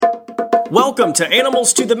Welcome to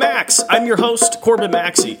Animals to the Max. I'm your host, Corbin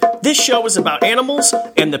Maxey. This show is about animals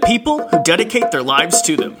and the people who dedicate their lives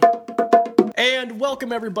to them. And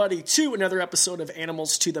welcome everybody to another episode of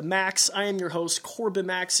Animals to the Max. I am your host, Corbin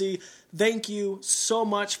Maxey. Thank you so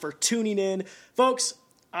much for tuning in. Folks,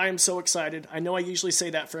 I am so excited. I know I usually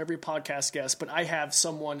say that for every podcast guest, but I have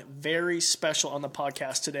someone very special on the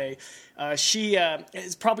podcast today. She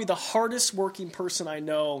is probably the hardest working person I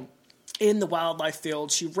know in the wildlife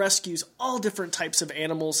field. She rescues all different types of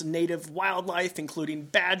animals, native wildlife, including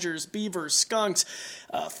badgers, beavers, skunks,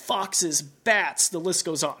 foxes, bats. The list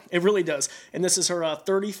goes on. It really does. And this is her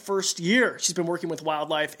 31st year she's been working with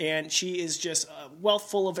wildlife, and she is just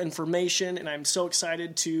wealth full of information, and I'm so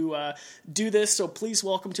excited to do this. So please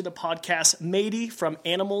welcome to the podcast, Mady from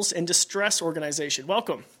Animals in Distress Organization.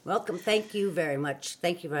 Welcome. Welcome. Thank you very much.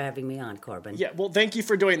 Thank you for having me on, Corbin. Yeah, well, thank you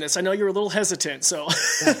for doing this. I know you were a little hesitant, so...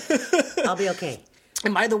 I'll be okay.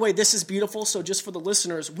 And by the way, this is beautiful. So just for the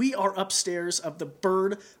listeners, we are upstairs of the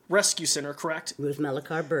Bird Rescue Center, correct? Ruth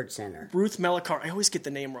Melichar Bird Center. Ruth Melichar. I always get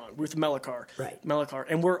the name wrong. Ruth Melichar. Right. Melichar.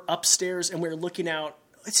 And we're upstairs and we're looking out.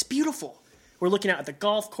 It's beautiful. We're looking out at the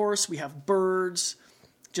golf course. We have birds.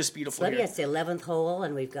 Just beautiful here. It's the 11th hole,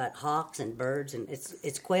 and we've got hawks and birds, and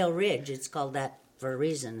it's Quail Ridge. It's called that for a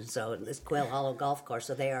reason. So it's Quail Hollow Golf Course.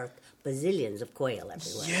 So they are bazillions of quail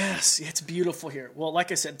everywhere. Yes, it's beautiful here. Well,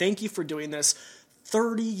 like I said, thank you for doing this.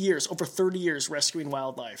 Over 30 years rescuing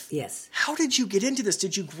wildlife. Yes. How did you get into this?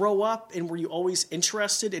 Did you grow up and were you always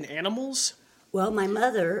interested in animals? Well, my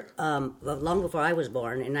mother, long before I was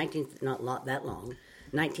born, not that long,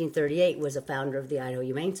 1938, was a founder of the Idaho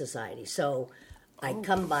Humane Society. So I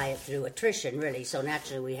come by it through attrition, really. So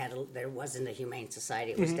naturally, there wasn't a Humane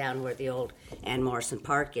Society. It was down where the old Ann Morrison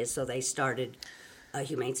Park is. So they started a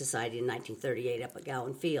Humane Society in 1938 up at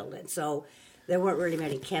Gowan Field. And so there weren't really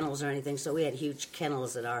many kennels or anything, so we had huge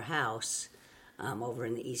kennels at our house over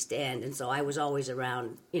in the East End. And so I was always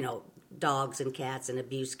around, dogs and cats and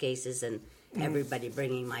abuse cases and everybody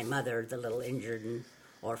bringing my mother the little injured and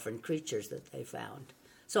orphaned creatures that they found.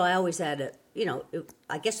 So I always had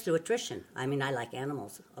I guess through attrition. I mean, I like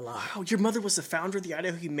animals a lot. Wow, your mother was the founder of the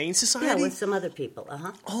Idaho Humane Society? Yeah, with some other people,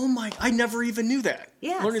 Oh my, I never even knew that.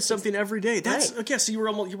 Yeah. Learning something every day. That's, right. Okay, so you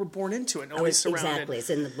were born into it and always surrounded. Exactly, it's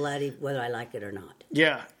in the blood, whether I like it or not.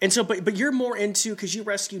 Yeah, and so, but you're more into, because you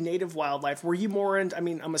rescue native wildlife, were you more into,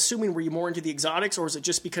 I'm assuming, were you more into the exotics, or is it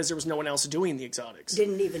just because there was no one else doing the exotics?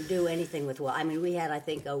 Didn't even do anything with, we had, I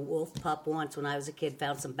think, a wolf pup once when I was a kid,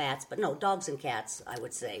 found some bats, but no, dogs and cats, I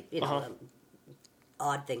would say,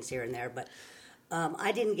 odd things here and there, but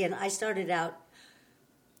I started out,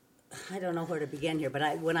 I don't know where to begin here,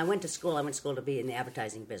 but when I went to school to be in the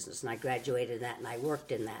advertising business, and I graduated in that, and I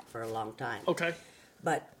worked in that for a long time. Okay.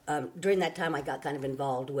 But during that time, I got kind of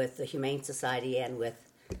involved with the Humane Society and with,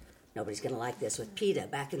 nobody's going to like this, with PETA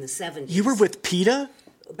back in the 70s. You were with PETA?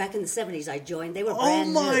 Back in the 70s, I joined. They were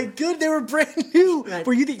brand new. Oh my good, they were brand new.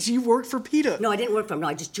 Right. You worked for PETA? No, I didn't work for them. No,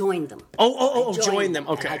 I just joined them. Joined them.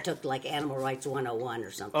 Okay. And I took like Animal Rights 101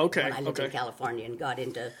 or something. Okay. When I lived in California and got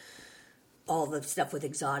into all the stuff with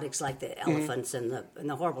exotics, like the elephants and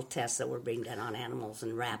the horrible tests that were being done on animals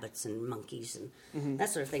and rabbits and monkeys and that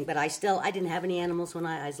sort of thing. But I didn't have any animals when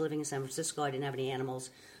I was living in San Francisco. I didn't have any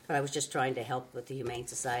animals, but I was just trying to help with the Humane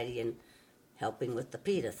Society and helping with the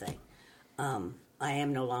PETA thing. I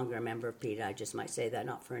am no longer a member of PETA. I just might say that,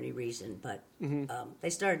 not for any reason, but they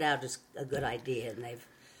started out as a good idea, and they've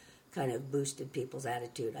kind of boosted people's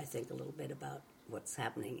attitude, I think, a little bit about what's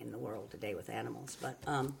happening in the world today with animals. But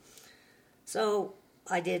so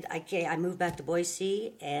I moved back to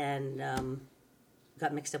Boise and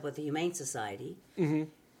got mixed up with the Humane Society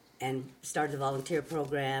and started the volunteer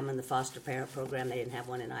program and the foster parent program. They didn't have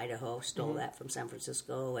one in Idaho. Stole that from San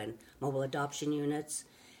Francisco, and mobile adoption units.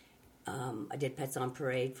 I did Pets on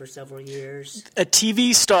Parade for several years. A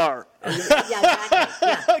TV star. Yeah, exactly.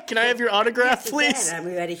 Yeah. Can I have your autograph, Yes, please?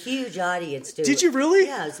 we had a huge audience, too. Did you really?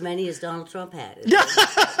 Yeah, as many as Donald Trump had. Yeah.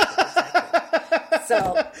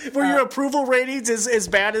 So, were your approval ratings as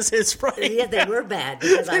bad as his writing? Yeah, they were bad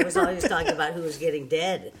because I was always talking about who was getting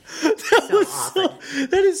dead so often.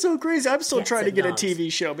 That is so crazy. I'm still Cats trying to and get dogs. a TV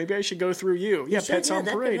show. Maybe I should go through you. Yeah, Pets on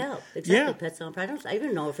that Parade. Could help. Exactly, Yeah. Pets on Parade. I don't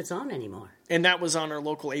even know if it's on anymore. And that was on our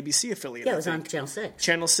local ABC affiliate. Yeah, it I was on think. Channel 6.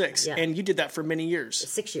 Channel 6. Yeah. And you did that for many years.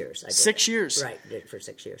 6 years. I did 6 it. years. Right, did it for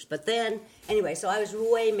 6 years. But then, anyway, so I was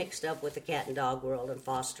way mixed up with the cat and dog world and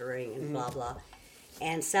fostering and blah, blah.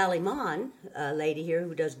 And Sally Mon, a lady here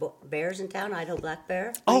who does bears in town, Idaho Black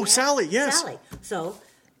Bear. Oh, Sally, yes. Sally. So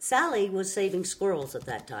Sally was saving squirrels at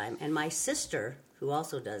that time. And my sister, who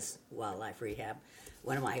also does wildlife rehab,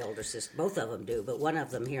 one of my older sisters, both of them do, but one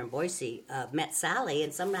of them here in Boise met Sally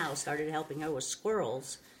and somehow started helping her with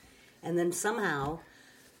squirrels. And then somehow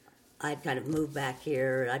I'd kind of moved back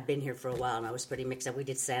here. I'd been here for a while and I was pretty mixed up. We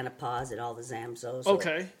did Santa Paws at all the Zamzos. So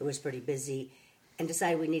Okay. it was pretty busy. And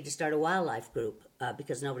decided we need to start a wildlife group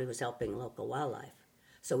because nobody was helping local wildlife.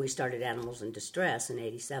 So we started Animals in Distress in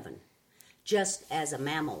 '87, just as a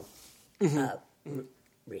mammal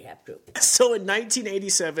rehab group. So in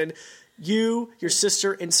 1987, you, your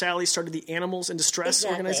sister, and Sally started the Animals in Distress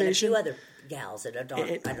organization? And a few other gals that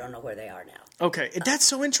I don't know where they are now. Okay, that's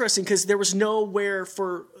so interesting because there was nowhere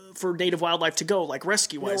for native wildlife to go, like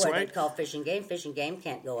rescue-wise, Nowhere right? they'd call Fish and Game. Fish and Game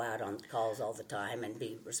can't go out on calls all the time and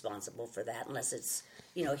be responsible for that unless it's,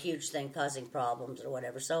 a huge thing causing problems or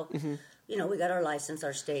whatever. So, we got our license,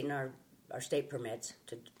 our state, and our state permits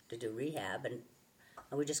to do rehab, and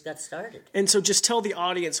we just got started. And so just tell the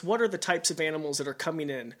audience, what are the types of animals that are coming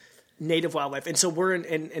in? Native wildlife. And so we're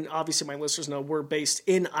and obviously my listeners know we're based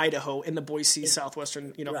in Idaho, in the Boise,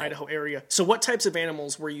 southwestern, right. Idaho area. So what types of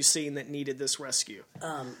animals were you seeing that needed this rescue?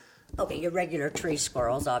 Okay, your regular tree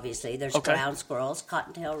squirrels, obviously. There's ground squirrels,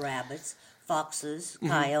 cottontail rabbits, foxes,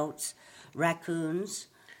 coyotes, raccoons,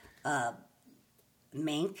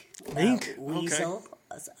 mink, weasel.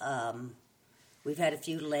 Okay. We've had a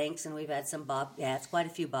few lynx, and we've had some bobcats, quite a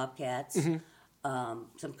few bobcats,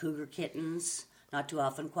 some cougar kittens, not too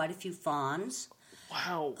often, quite a few fawns.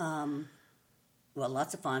 Wow. Well,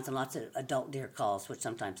 lots of fawns and lots of adult deer calls, which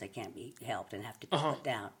sometimes they can't be helped and have to put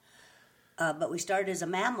down. But we started as a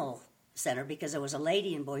mammal center because there was a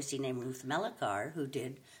lady in Boise named Ruth Melikar who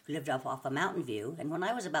lived up off of Mountain View. And when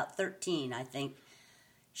I was about 13, I think,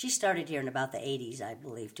 she started here in about the 80s, I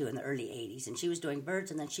believe, too, in the early 80s. And she was doing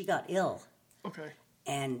birds, and then she got ill. Okay.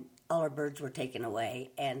 And all her birds were taken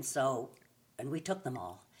away. And we took them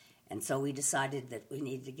all. And so we decided that we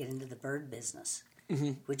needed to get into the bird business,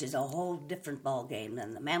 which is a whole different ball game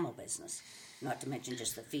than the mammal business, not to mention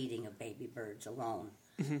just the feeding of baby birds alone.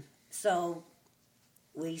 So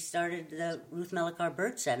we started the Ruth Melikar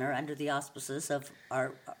Bird Center under the auspices of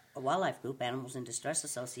our wildlife group, Animals in Distress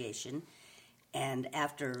Association. And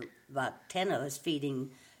after about 10 of us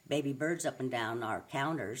feeding baby birds up and down our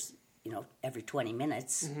counters, every 20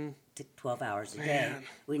 minutes, 12 hours a day,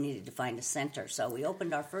 we needed to find a center. So we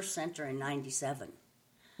opened our first center in '97.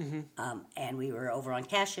 And we were over on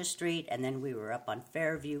Cassia Street, and then we were up on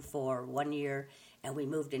Fairview for 1 year, and we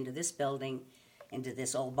moved into this building, into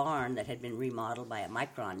this old barn that had been remodeled by a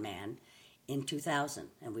Micron man in 2000,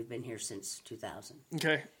 and we've been here since 2000.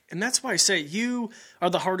 Okay. And that's why I say you are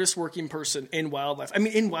the hardest working person in wildlife. I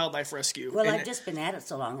mean, in wildlife rescue. Well, I've just been at it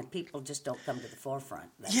so long, and people just don't come to the forefront.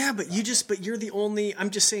 But you're the only, I'm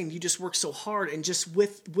just saying, you just work so hard, and just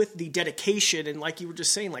with the dedication, and like you were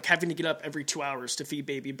just saying, like having to get up every 2 hours to feed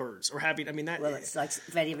baby birds, or having, Well, it's like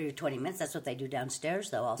feeding every 20 minutes. That's what they do downstairs,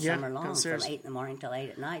 though, all summer long. Downstairs. From 8 in the morning till 8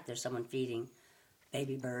 at night, there's someone feeding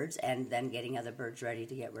baby birds, and then getting other birds ready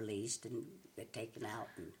to get released and get taken out.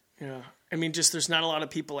 Yeah. I mean, just there's not a lot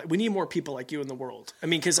of people. We need more people like you in the world. I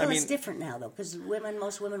mean, it's different now, though, because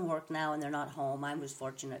most women work now and they're not home. I was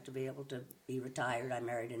fortunate to be able to be retired. I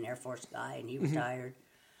married an Air Force guy, and he retired.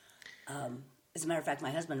 As a matter of fact,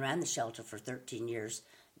 my husband ran the shelter for 13 years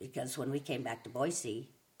because when we came back to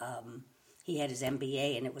Boise, he had his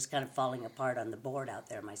MBA, and it was kind of falling apart on the board out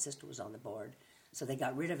there. My sister was on the board. So they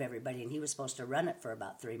got rid of everybody, and he was supposed to run it for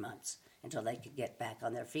about 3 months until they could get back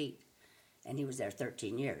on their feet. And he was there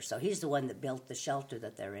 13 years. So he's the one that built the shelter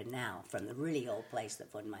that they're in now from the really old place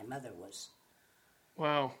that when my mother was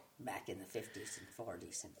back in the 50s and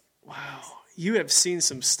 40s. Wow. You have seen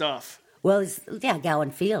some stuff. Well, Gowan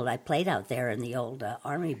Field. I played out there in the old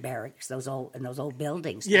army barracks, those old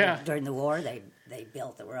buildings. Yeah. During the war, they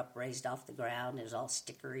built that were upraised off the ground. It was all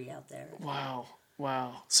stickery out there. Wow.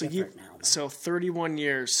 So now, 31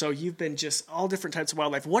 years. So you've been just all different types of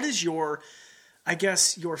wildlife. What is your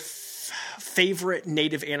favorite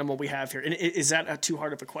native animal we have here? And is that too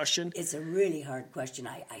hard of a question? It's a really hard question.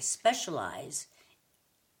 I specialize.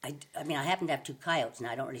 I happen to have 2 coyotes, and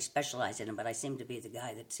I don't really specialize in them, but I seem to be the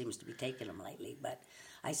guy that seems to be taking them lately. But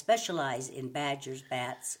I specialize in badgers,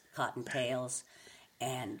 bats, cottontails,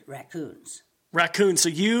 and raccoons. Raccoons.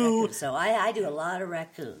 So I do a lot of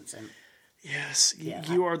raccoons. And yes,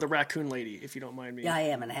 you are the raccoon lady, if you don't mind me. Yeah, I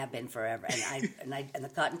am, and I have been forever. And and the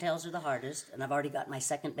cottontails are the hardest. And I've already got my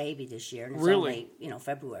second baby this year, and it's only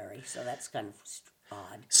February, so that's kind of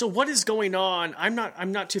odd. So what is going on? I'm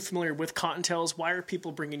not too familiar with cottontails. Why are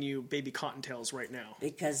people bringing you baby cottontails right now?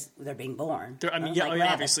 Because they're being born.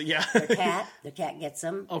 Obviously, yeah. The cat gets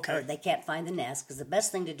them. Okay. Or they can't find the nest, because the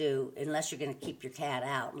best thing to do, unless you're going to keep your cat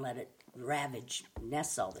out and let it ravage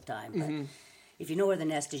nests all the time, but if you know where the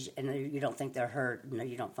nest is and you don't think they're hurt and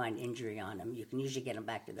you don't find injury on them, you can usually get them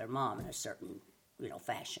back to their mom in a certain,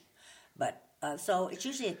 fashion. But so it's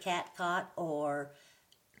usually a cat caught, or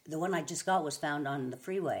the one I just got was found on the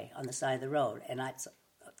freeway on the side of the road, and that's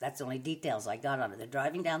the only details I got on it. They're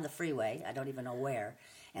driving down the freeway, I don't even know where,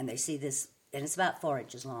 and they see this, and it's about 4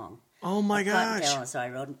 inches long. Oh my gosh! So I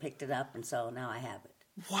rode and picked it up, and so now I have it.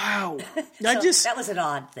 Wow! That was an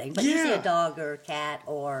odd thing, but yeah. usually a dog or a cat,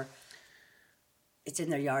 or it's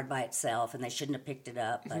in their yard by itself, and they shouldn't have picked it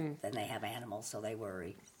up, but then they have animals, so they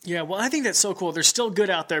worry. Yeah, well, I think that's so cool. They're still good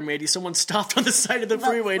out there, matey. Someone stopped on the side of the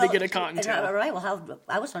freeway to get a cottontail. Right. Well,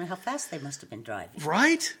 I was wondering how fast they must have been driving.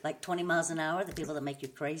 Right? Like 20 miles an hour, the people that make you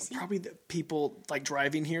crazy? Probably the people like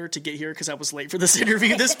driving here to get here because I was late for this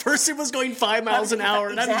interview. This person was going 5 miles an hour,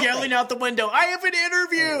 and I'm yelling out the window, I have an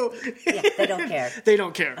interview! Yeah, they don't care. They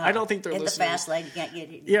don't care. I don't think they're in listening. In the fast lane, you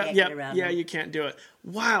can't get around them. You can't do it.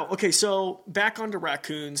 Wow. Okay, so back onto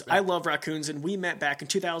raccoons. Yeah. I love raccoons, and we met back in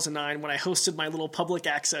 2009 when I hosted my little public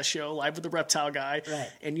access show, Live with the Reptile Guy. Right.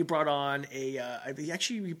 And you brought on I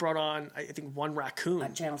think one raccoon.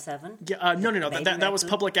 On Channel 7? Yeah. No. That was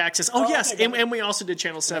public access. Oh, yes. Okay, and we also did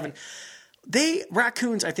Channel 7. Right.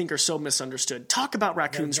 Raccoons, I think, are so misunderstood. Talk about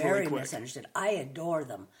raccoons really quick. They're very misunderstood. I adore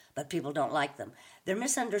them, but people don't like them. They're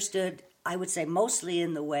misunderstood, I would say, mostly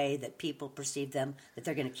in the way that people perceive them, that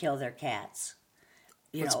they're going to kill their cats.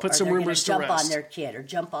 Let's put some rumors to rest. Jump on their kid or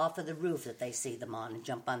jump off of the roof that they see them on and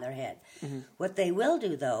jump on their head. Mm-hmm. What they will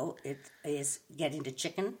do, though, is get into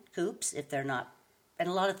chicken coops if they're not, and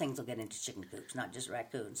a lot of things will get into chicken coops, not just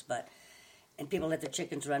raccoons, and people let the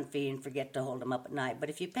chickens run free and forget to hold them up at night. But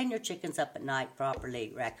if you pen your chickens up at night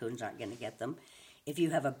properly, raccoons aren't going to get them. If you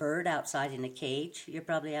have a bird outside in a cage, you're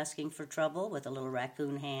probably asking for trouble with a little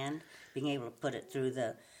raccoon hand, being able to put it through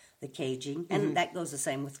the caging, and that goes the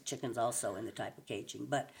same with chickens also in the type of caging.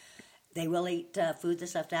 But they will eat food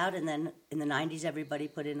that's left out, and then in the 90s, everybody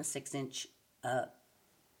put in a 6-inch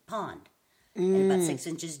pond, and about 6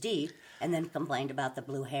 inches deep, and then complained about the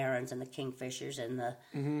blue herons and the kingfishers and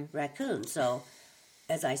the raccoons. So,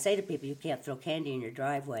 as I say to people, you can't throw candy in your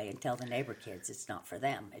driveway and tell the neighbor kids it's not for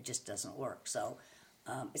them. It just doesn't work. So,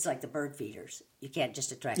 it's like the bird feeders. You can't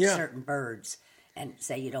just attract certain birds and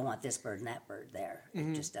say you don't want this bird and that bird there.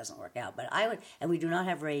 It just doesn't work out. But and we do not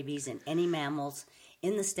have rabies in any mammals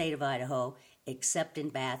in the state of Idaho, except in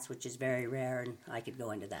bats, which is very rare, and I could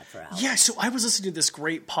go into that for hours. Yeah, so I was listening to this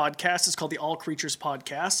great podcast. It's called the All Creatures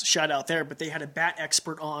Podcast. Shout out there. But they had a bat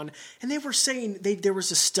expert on, and they were saying there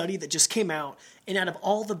was a study that just came out, and out of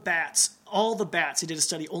all the bats, they did a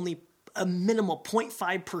study, only a minimal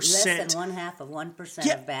 0.5%. Less than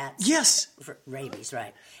 0.5% of bats. Yes. For rabies,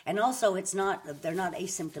 right. And also, they're not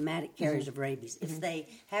asymptomatic carriers of rabies. If they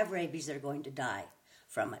have rabies, they're going to die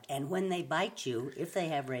from it. And when they bite you, if they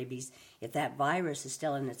have rabies, if that virus is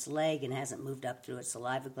still in its leg and hasn't moved up through its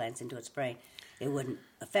saliva glands into its brain, it wouldn't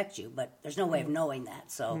affect you. But there's no way of knowing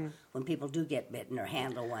that. So when people do get bitten or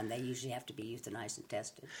handle one, they usually have to be euthanized and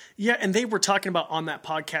tested. Yeah, and they were talking about on that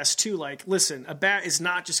podcast too, like, listen, a bat is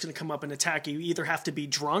not just going to come up and attack you. You either have to be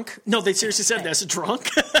drunk. No, they seriously said this, drunk.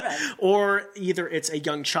 Right. Or either it's a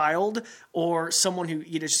young child or someone who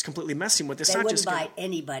you're just completely messing with. They wouldn't bite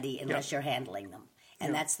anybody unless you're handling them.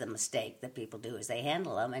 And that's the mistake that people do, is they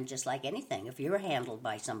handle them. And just like anything, if you're handled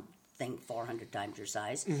by something 400 times your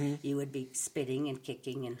size, you would be spitting and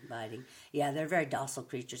kicking and biting. Yeah, they're very docile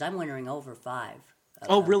creatures. I'm wintering over 5.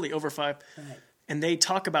 Really? Over 5? Right. And they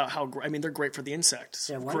talk about how, they're great for the insects.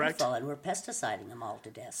 They're correct? wonderful, and we're pesticiding them all to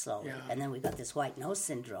death slowly. Yeah. And then we've got this white nose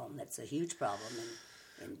syndrome that's a huge problem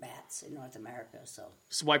in bats in North America. So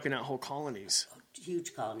it's wiping out whole colonies.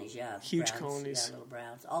 Huge colonies, yeah. Huge browns, colonies. Yeah, little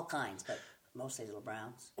browns, all kinds, but mostly little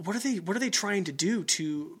browns. What are they trying to do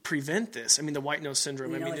to prevent this? The white nose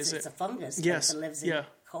syndrome. It's a fungus. Yes. That lives in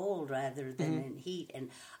cold rather than in heat, and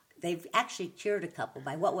they've actually cured a couple.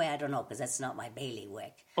 By what way, I don't know, because that's not my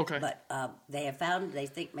bailiwick. Okay. But they have found, they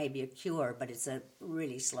think, maybe a cure, but it's a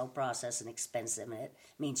really slow process and expensive, and it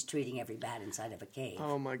means treating every bat inside of a cave.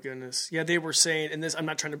 Oh, my goodness. Yeah, they were saying, and this, I'm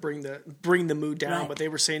not trying to bring the mood down, but they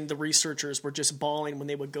were saying the researchers were just bawling when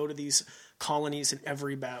they would go to these colonies and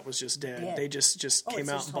every bat was just dead. Yeah. They just came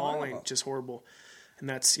out bawling. Horrible. Just horrible. And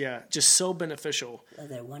that's, just so beneficial. Well,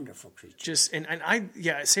 they're wonderful creatures.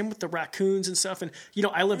 Same with the raccoons and stuff. And,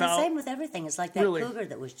 I live out. Same with everything. It's like that cougar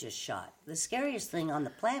that was just shot. The scariest thing on the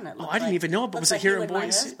planet. I didn't even know it, but was it here in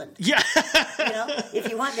Boise? Yeah. If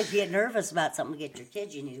you want to get nervous about something to get your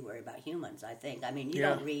kids, you need to worry about humans, I think. You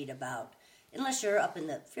don't read about, unless you're up in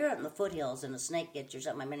the foothills and a snake gets you or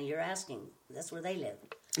something, you're asking, that's where they live.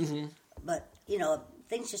 Mm-hmm. But,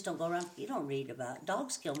 things just don't go around. You don't read about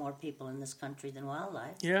dogs kill more people in this country than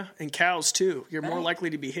wildlife. Yeah, and cows too. You're more Right. likely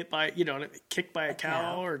to be hit by, kicked by a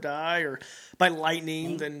cow or die, or by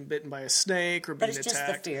lightning than bitten by a snake or But being it's just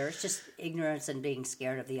attacked. the fear. It's just ignorance and being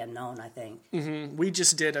scared of the unknown, I think. We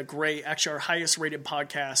just did our highest rated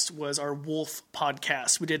podcast was our wolf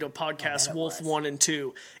podcast. We did a podcast, it Wolf was. 1 and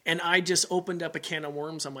 2. And I just opened up a can of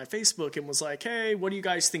worms on my Facebook and was like, hey, what do you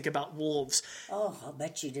guys think about wolves? Oh, I'll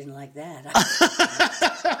bet you didn't like that.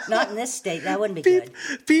 Not in this state. That wouldn't be good.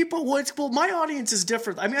 People, my audience is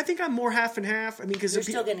different. I mean, I think I'm more half and half. I mean, because You're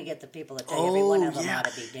still going to get the people that tell you every one of them ought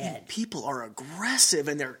to be dead. And people are aggressive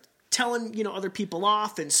and they're telling other people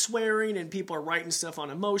off and swearing, and people are writing stuff on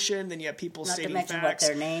emotion. Then you have people Not to stating mention facts.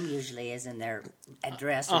 what their name usually is in their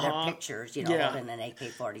address or their pictures, Yeah. holding an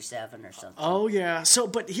AK-47 or something. Oh yeah. So,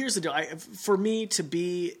 but here's the deal. For me to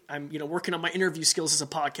be, I'm working on my interview skills as a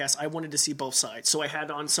podcast. I wanted to see both sides. So I had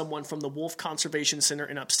on someone from the Wolf Conservation Center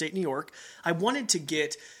in upstate New York. I wanted to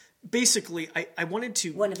get. Basically, I wanted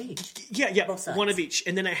to... One of each. Yeah, Both sides. one of each.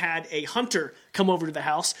 And then I had a hunter come over to the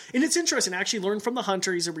house. And it's interesting. I actually learned from the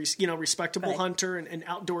hunter. He's a respectable Right. hunter and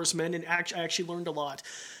outdoorsman. And I actually learned a lot.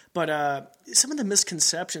 But some of the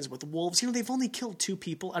misconceptions with wolves, they've only killed 2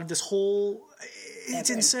 people out of this whole...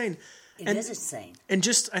 It's Ever. insane. It is insane. And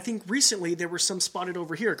just, I think recently there were some spotted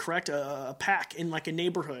over here, correct? A pack in like a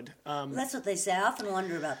neighborhood. That's what they say. I often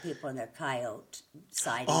wonder about people and their coyote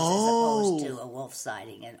sightings Oh. as opposed to a wolf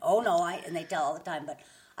sighting. And and they tell all the time, but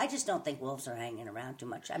I just don't think wolves are hanging around too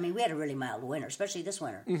much. I mean, we had a really mild winter, especially this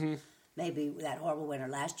winter. Mm-hmm. Maybe that horrible winter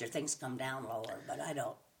last year, things come down lower, but I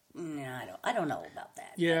don't know about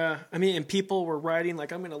that. Yeah, I mean, and people were writing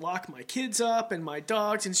like, I'm going to lock my kids up and my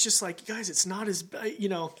dogs, and it's just like, guys, it's not as, Exactly.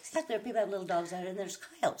 There are people that have little dogs out, and there's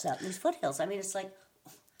coyotes out in these foothills. I mean, it's like,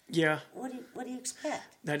 Yeah, what do you expect?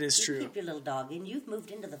 that is You true. keep your little dog in. You've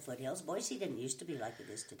moved into the foothills. Boise didn't used to be like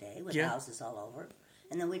it is today, with Yeah. houses all over.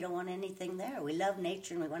 And then we don't want anything there. We love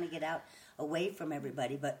nature and we want to get out away from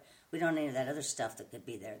everybody, but we don't want any of that other stuff that could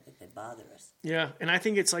be there that could bother us. Yeah, and I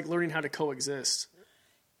think it's like learning how to coexist.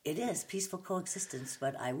 It is peaceful coexistence,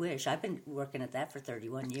 but I wish. I've been working at that for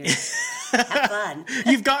 31 years. Have fun.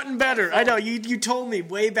 You've gotten better. I know. You told me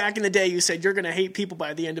way back in the day, you said you're going to hate people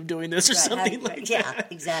by the end of doing this or something like that. Yeah,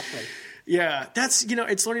 exactly. Yeah, that's,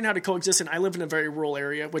 it's learning how to coexist. And I live in a very rural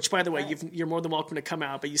area, which, by the way, you're more than welcome to come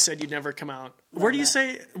out, but you said you'd never come out. Where do you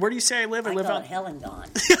say I live? I live call out it hell and gone.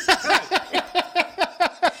 Right.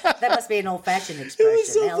 That must be an old-fashioned expression,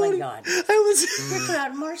 so hell funny. and gone. We're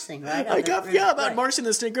out in Marsing, right? About Marsing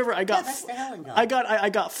the Snake River. that's the hell and gone. I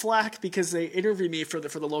got flack because they interviewed me for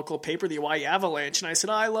the local paper, the Hawaii Avalanche, and I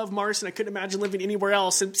said, I love Marsing. I couldn't imagine living anywhere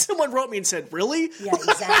else. And someone wrote me and said, really? Yeah,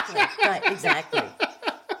 exactly. Right, exactly.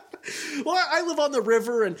 Well, I live on the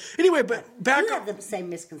river, and anyway, but back You up. have the same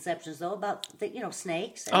misconceptions, though, about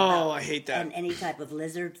snakes. And Oh, about- I hate that. And any type of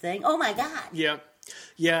lizard thing. Oh, my God.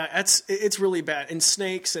 Yeah, it's really bad. And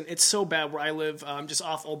snakes, and it's so bad where I live, just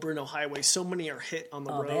off Old Bruno Highway. So many are hit on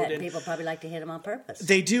the Oh, road. bad. And People probably like to hit them on purpose.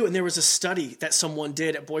 they do, and there was a study that someone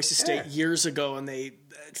did at Boise State Sure. years ago, and they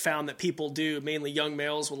found that people do, mainly young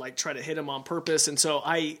males, will like try to hit them on purpose. And so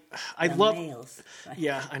I love, Males. Right.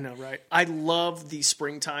 yeah, I know, right? I love the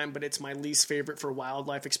springtime, but it's my least favorite for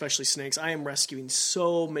wildlife, especially snakes. I am rescuing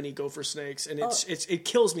so many gopher snakes, and it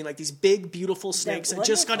kills me. Like these big, beautiful snakes They're that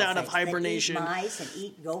just got out of wonderful snakes. hibernation. They eat mice and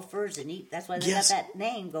eat gophers and eat. That's why they Yes. got that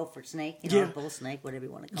name, gopher snake. Yeah. Or bull snake, whatever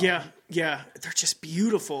you want to call Yeah, it. yeah, they're just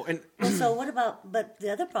beautiful. And Well, so what about? But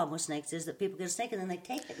the other problem with snakes is that people get a snake and then they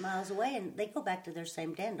take it miles away and they go back to their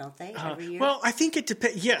same den, don't they? Every year. well, I think it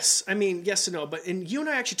depends. Yes, I mean yes and no. But you and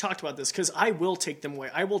I actually talked about this because I will take them away.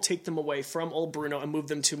 I will take them away from Old Bruno and move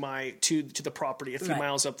them to the property a few Right.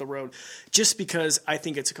 miles up the road, just because I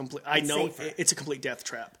think it's a complete. I It's know safer. it's a complete death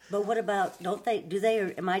trap. But what about? Don't they? Do they?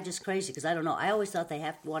 Or am I just crazy? Because I don't know. I always thought they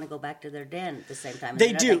have to want to go back to their den at the same time. They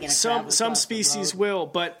They're not do. gonna Some travel across the species road. will,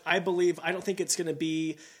 but I don't think it's going to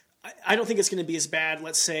be. I don't think it's going to be as bad,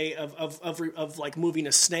 let's say, of like moving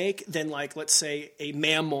a snake than like, let's say, a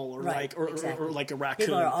mammal or Right, or exactly. like a raccoon.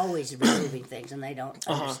 People are always removing things, and they don't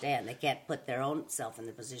Uh-huh. understand. They can't put their own self in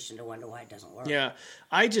the position to wonder why it doesn't work. Yeah,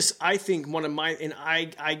 I think one of my, and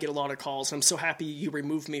I get a lot of calls. I'm so happy you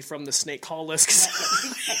removed me from the snake call list.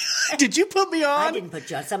 'Cause did you put me on? I didn't put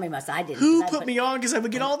you on. Somebody must. I didn't. Who put me on? Because I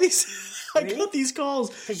would get all these. I Really? got these calls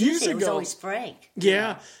Because years usually it was ago. always Frank.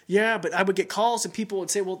 Yeah, but I would get calls and people would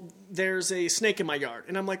say, "Well, there's a snake in my yard,"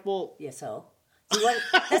 and I'm like, "Well, Yeah, so. See,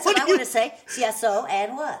 that's what I want to say. Yeah, so,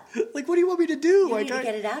 and what? like, what do you want me to do?" You Like, need to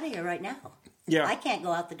get it out of here right now. Yeah. I can't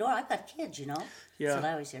go out the door. I've got kids, Yeah. That's what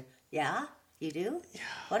I always hear. Yeah? You do? Yeah.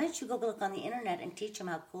 Why don't you go look on the internet and teach them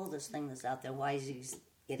how cool this thing that's out there, why these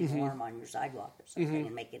getting warm on your sidewalk or something,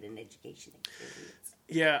 and make it an education experience.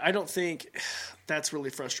 Yeah, I don't think that's really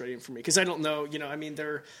frustrating for me because I don't know. I mean,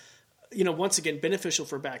 they're, once again, beneficial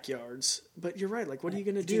for backyards. But you're right. Like, what are you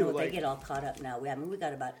going to do? They get all caught up now. We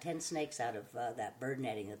got about 10 snakes out of that bird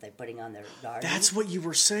netting that they're putting on their garden. That's what you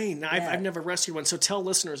were saying. Now, Yeah. I've never rescued one, so tell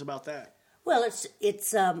listeners about that. Well,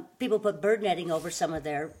 it's people put bird netting over some of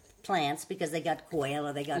their plants because they got quail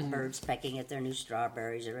or they got birds pecking at their new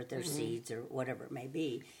strawberries or at their seeds or whatever it may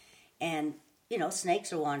be. And,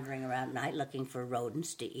 snakes are wandering around at night looking for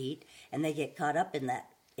rodents to eat, and they get caught up in that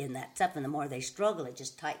stuff. And the more they struggle, it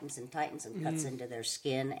just tightens and tightens and cuts into their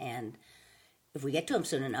skin. And if we get to them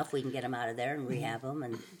soon enough, we can get them out of there and rehab them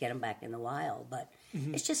and get them back in the wild. But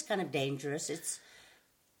it's just kind of dangerous. It's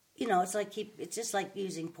just like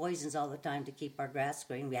using poisons all the time to keep our grass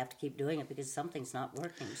green. We have to keep doing it because something's not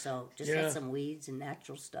working. So just get some weeds and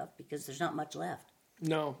natural stuff because there's not much left.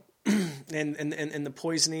 No. And the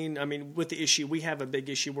poisoning, I mean, with the issue, we have a big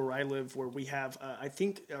issue where I live where we have, I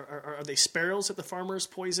think, are they sparrows that the farmers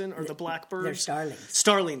poison or the blackbirds? They're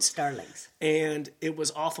starlings. Starlings. And it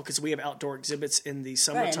was awful because we have outdoor exhibits in the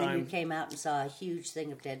summertime. Right, and then you came out and saw a huge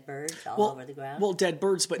thing of dead birds all over the ground. Well, dead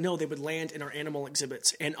birds, but no, they would land in our animal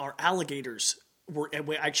exhibits, and our alligators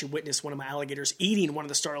we actually witnessed one of my alligators eating one of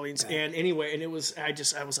the starlings. Right. And anyway, and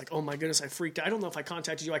I was like, oh my goodness, I freaked out. I don't know if I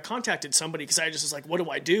contacted you. I contacted somebody because I just was like, what do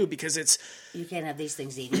I do? Because you can't have these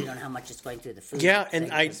things eaten. You don't know how much it's going through the food. Yeah,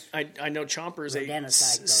 and I know Chompers ate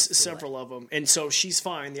several of them. And so she's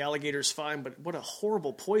fine. The alligator's fine. But what a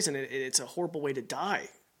horrible poison. It's a horrible way to die.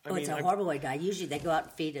 It's a horrible way to die. Usually they go out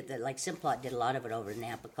and feed it. Like Simplot did a lot of it over in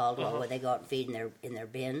Nampa Caldwell, where they go out and feed in their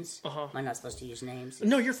bins. Am I not supposed to use names?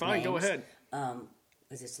 No, you're fine. Go ahead.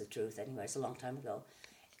 Because it's the truth anyway. It's a long time ago.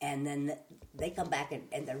 And then they come back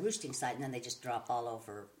and they're roosting site, and then they just drop all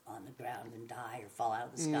over on the ground and die or fall out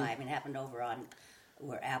of the sky. I mean, it happened over on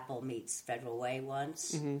where Apple meets Federal Way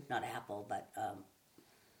once. Not Apple, but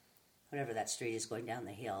whatever that street is going down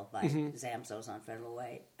the hill by Zamzo's on Federal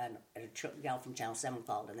Way. And a gal from Channel 7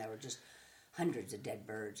 called, and there were just hundreds of dead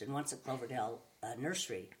birds. And once at Cloverdale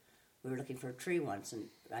Nursery, we were looking for a tree once, and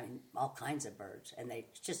I mean, all kinds of birds, and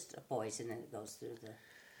it's just a poison, and it goes through the.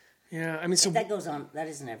 Yeah, I mean, so if that goes on. That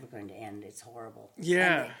isn't ever going to end. It's horrible.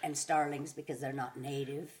 Yeah, and starlings because they're not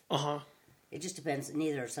native. It just depends.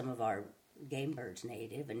 Neither are some of our game birds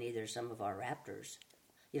native, and neither are some of our raptors.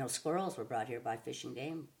 Squirrels were brought here by Fish and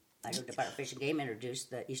Game. I know Department of Fish and Game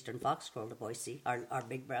introduced the eastern fox squirrel to Boise, our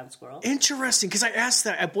big brown squirrel. Interesting, because I asked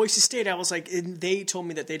that at Boise State. I was like, and they told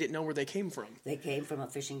me that they didn't know where they came from. They came from a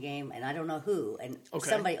Fish and Game, and I don't know who. And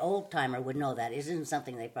somebody old-timer would know that. It isn't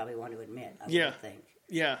something they probably want to admit, I would think.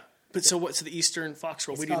 Yeah. But so what's the eastern fox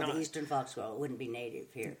squirrel? It's called the eastern fox squirrel. It wouldn't be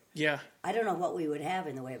native here. Yeah. I don't know what we would have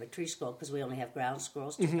in the way of a tree squirrel because we only have ground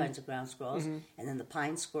squirrels, two kinds of ground squirrels. And then the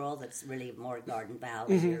pine squirrel that's really more Garden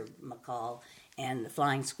Valley or macaw. And the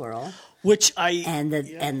flying squirrel, and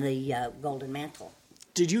the golden mantle.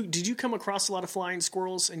 Did you come across a lot of flying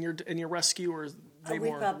squirrels in your rescue, or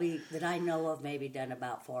probably that I know of maybe done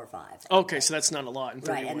about 4 or 5. Okay, so that's not a lot in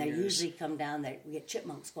 31 right, and they years. usually come down there. We get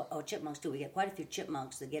chipmunks. Oh, chipmunks too. We get quite a few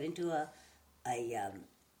chipmunks that get into a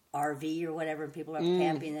RV or whatever, and people are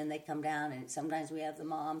camping, and then they come down, and sometimes we have the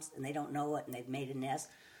moms, and they don't know it, and they've made a nest.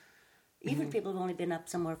 Even people have only been up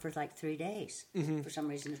somewhere for like 3 days. For some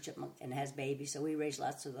reason, the chipmunk and has babies, so we raise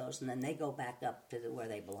lots of those, and then they go back up to where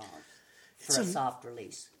they belong for a soft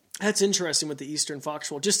release. That's interesting with the eastern fox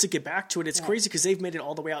squirrel. Just to get back to it, it's crazy because they've made it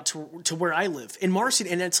all the way out to where I live in Marcy,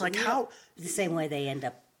 and it's like how the same way they end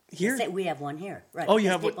up here. We have one here, right? Oh, you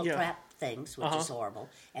have people one. Yeah. Trap things, which is horrible,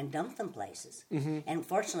 and dump them places. And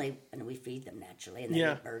fortunately, we feed them naturally, and they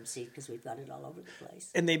get bird seed because we've got it all over the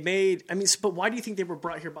place. And but why do you think they were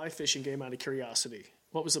brought here by Fish and Game out of curiosity?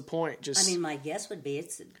 What was the point? My guess would be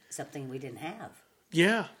it's something we didn't have.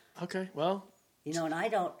 Yeah. Okay. Well. And I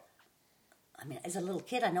don't. As a little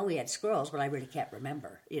kid, I know we had squirrels, but I really can't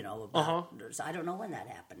remember. So I don't know when that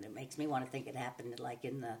happened. It makes me want to think it happened like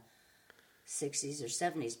in the 60s or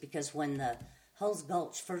 70s, because when the Hull's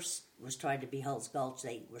Gulch first was tried to be Hull's Gulch,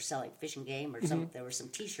 they were selling Fish and Game, or there were some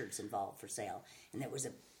T-shirts involved for sale, and there was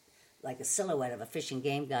a silhouette of a Fish and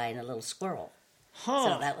Game guy and a little squirrel.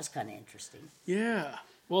 So that was kind of interesting. Yeah.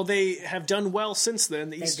 Well, they have done well since then.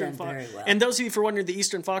 They've done very well. And those of you for wondering, the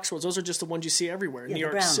eastern fox squirrels, those are just the ones you see everywhere. New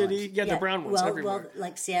York City, the brown ones everywhere. Well,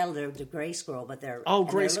 like Seattle, they're the gray squirrel, but they're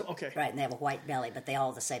okay, right, and they have a white belly, but they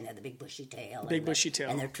all the same. They have the big bushy tail,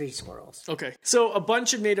 and they're tree squirrels. Okay, so a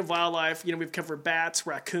bunch of native wildlife. We've covered bats,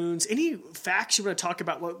 raccoons. Any facts you want to talk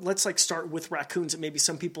about? Well, let's start with raccoons that maybe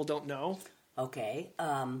some people don't know. Okay,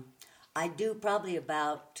 I do probably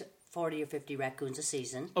about 40 or 50 raccoons a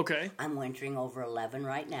season. Okay. I'm wintering over 11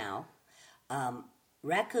 right now.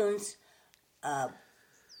 Raccoons,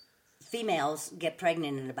 females get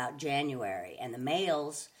pregnant in about January, and the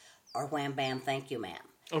males are wham bam, thank you, ma'am.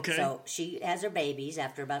 Okay. So she has her babies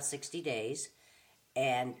after about 60 days,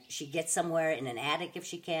 and she gets somewhere in an attic if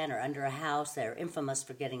she can, or under a house. They're infamous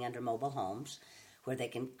for getting under mobile homes, where they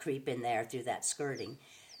can creep in there through that skirting.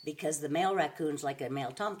 Because the male raccoons, like a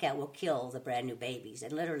male tomcat, will kill the brand new babies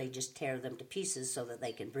and literally just tear them to pieces so that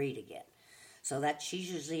they can breed again. So that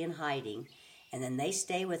she's usually in hiding, and then they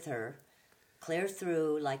stay with her clear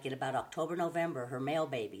through, like in about October, November, her male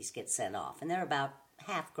babies get sent off, and they're about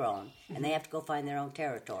half grown, and they have to go find their own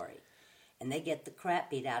territory. And they get the crap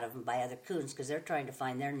beat out of them by other coons because they're trying to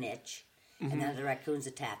find their niche, and then the raccoons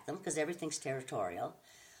attack them because everything's territorial.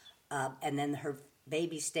 And then her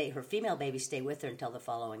female babies stay with her until the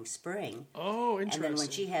following spring. Oh, interesting. And then when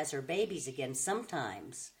she has her babies again,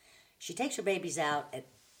 sometimes she takes her babies out at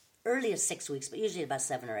early as 6 weeks, but usually about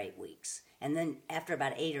 7 or 8 weeks. And then after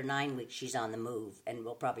about 8 or 9 weeks, she's on the move, and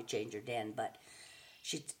we'll probably change her den. But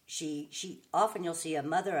she often you'll see a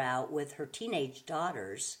mother out with her teenage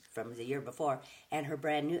daughters from the year before, and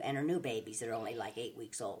her new babies that are only like 8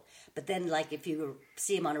 weeks old. But then, like if you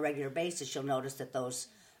see them on a regular basis, you'll notice that those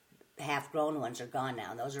half-grown ones are gone now.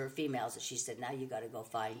 And those are her females that she said, now you got to go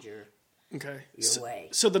find your way.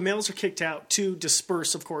 So the males are kicked out to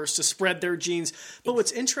disperse, of course, to spread their genes. But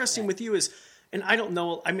what's interesting with you is, and I don't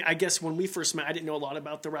know, I mean, I guess when we first met, I didn't know a lot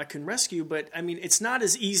about the raccoon rescue, but I mean, it's not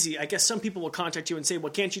as easy. I guess some people will contact you and say,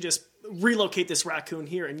 well, can't you just relocate this raccoon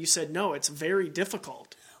here? And you said, no, it's very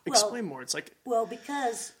difficult. Explain more. It's like... Well,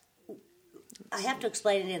 because I have to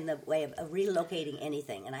explain it in the way of relocating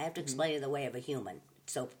anything, and I have to explain it in the way of a human,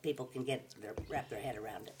 so people can wrap their head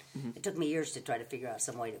around it. It took me years to try to figure out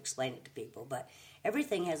some way to explain it to people, but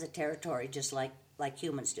everything has a territory just like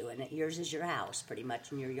humans do, and yours is your house, pretty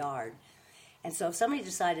much, in your yard. And so if somebody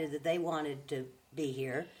decided that they wanted to be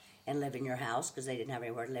here and live in your house because they didn't have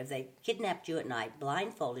anywhere to live, they kidnapped you at night,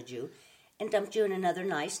 blindfolded you, and dumped you in another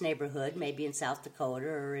nice neighborhood, maybe in South Dakota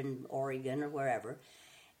or in Oregon or wherever,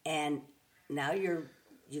 and now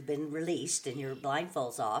you've been released and your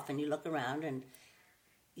blindfold's off, and you look around, and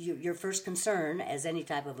your first concern, as any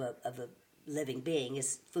type of a living being,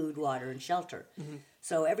 is food, water, and shelter.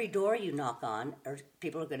 So every door you knock on, or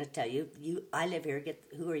people are going to tell you, I live here.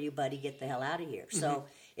 Who are you, buddy? Get the hell out of here. So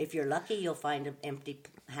if you're lucky, you'll find an empty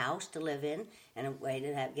house to live in and a way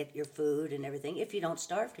to get your food and everything. If you don't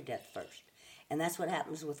starve to death first, and that's what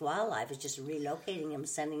happens with wildlife, is just relocating them,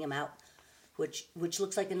 sending them out. Which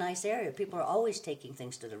looks like a nice area. People are always taking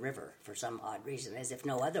things to the river for some odd reason, as if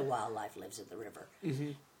no other wildlife lives in the river.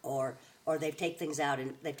 Or they've taken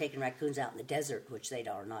raccoons out in the desert, which they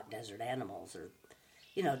are not desert animals, or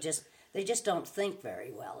they just don't think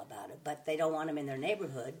very well about it. But they don't want them in their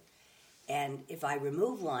neighborhood. And if I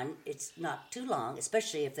remove one, it's not too long,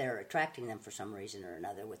 especially if they're attracting them for some reason or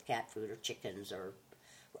another with cat food or chickens or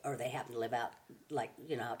they happen to live out,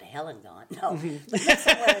 out to hell and gone. No, but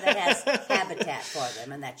somewhere that has habitat for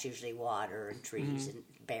them, and that's usually water and trees and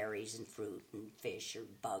berries and fruit and fish or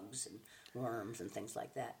bugs and worms and things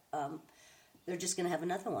like that. They're just going to have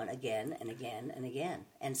another one again and again and again.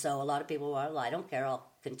 And so a lot of people are, well, I don't care, I'll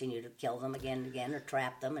continue to kill them again and again, or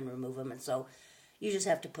trap them and remove them. And so you just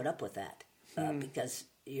have to put up with that because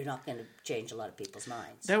you're not going to change a lot of people's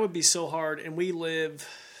minds. That would be so hard, and we live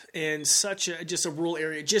in such a rural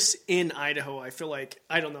area, just in Idaho. I feel like,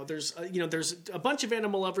 I don't know, there's a bunch of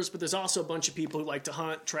animal lovers, but there's also a bunch of people who like to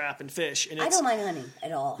hunt, trap, and fish. And I don't mind hunting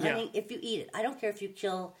at all. Yeah. Hunting, if you eat it. I don't care if you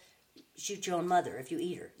shoot your own mother if you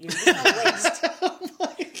eat her. You're just a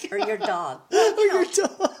waste. Or your dog. Your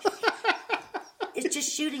dog. It's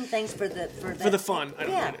just shooting things for the fun. I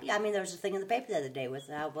don't mind it. Yeah, I mean, there was a thing in the paper the other day with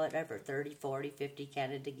 30, 40, 50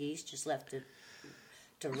 Canada geese just left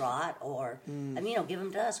to rot, or give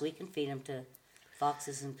them to us. We can feed them to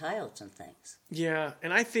foxes and coyotes and things. Yeah,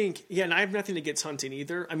 and I think, and I have nothing against hunting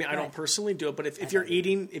either. I mean, I don't personally do it, but if you're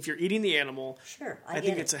eating the animal, sure, I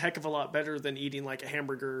think it's a heck of a lot better than eating like a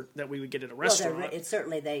hamburger that we would get at a restaurant. Well, it's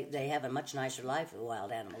certainly they have a much nicer life, a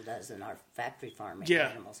wild animal does, than our factory farming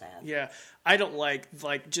animals have. Yeah, I don't like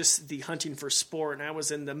just the hunting for sport. And I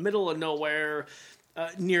was in the middle of nowhere.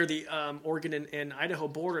 Near the Oregon and Idaho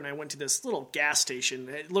border, and I went to this little gas station.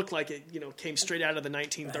 It looked like it, came straight out of the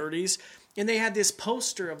 1930s. Right. And they had this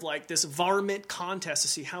poster of like this varmint contest to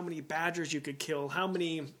see how many badgers you could kill, how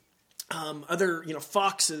many other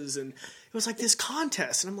foxes, and it was like this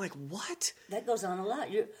contest. And I'm like, what? That goes on a lot.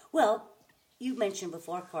 You mentioned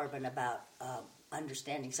before, Corbin, about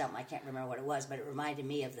understanding something. I can't remember what it was, but it reminded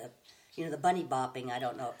me of the bunny bopping, I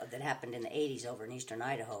don't know, that happened in the 80s over in eastern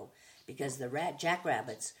Idaho, because the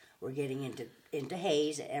jackrabbits were getting into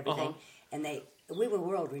haze and everything, and we were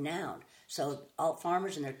world renowned. So all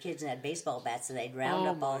farmers and their kids had baseball bats, and they'd round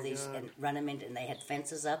up all these and run them into, and they had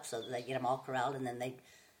fences up so that they'd get them all corralled, and then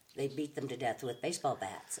they beat them to death with baseball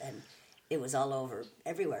bats, and it was all over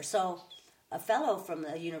everywhere. So a fellow from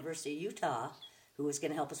the University of Utah, who was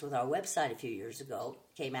going to help us with our website a few years ago,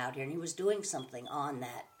 came out here, and he was doing something on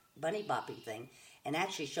that bunny bopping thing, and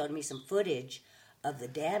actually showed me some footage of the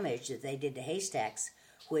damage that they did to haystacks,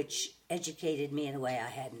 which educated me in a way I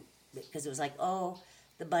hadn't, because it was like,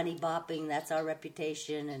 the bunny bopping, that's our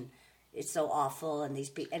reputation, and it's so awful, and these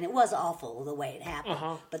people, and it was awful the way it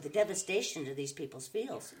happened, but the devastation to these people's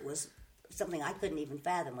fields was something I couldn't even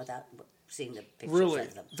fathom without seeing the pictures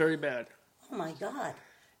of them. Very bad. Oh my God.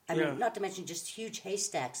 I mean, not to mention just huge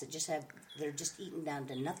haystacks that they're just eaten down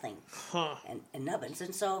to nothing and nubbins.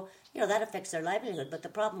 And so, that affects their livelihood. But the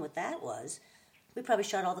problem with that was we probably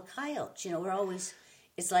shot all the coyotes.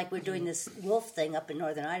 It's like we're doing this wolf thing up in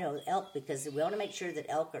northern Idaho with elk, because we want to make sure that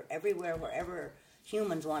elk are everywhere, wherever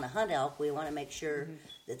humans want to hunt elk. We want to make sure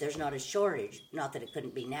that there's not a shortage, not that it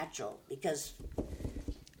couldn't be natural, because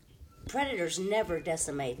predators never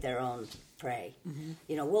decimate their own prey.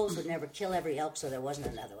 Wolves would never kill every elk so there wasn't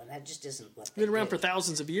another one. That just isn't what they've been around for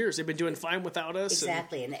thousands of years. They've been doing fine without us.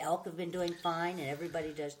 Exactly, and the elk have been doing fine, and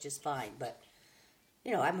everybody does just fine. But,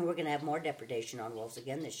 we're going to have more depredation on wolves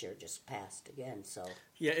again this year, just passed again. So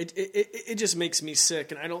yeah, it just makes me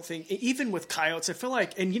sick, and I don't think, even with coyotes, I feel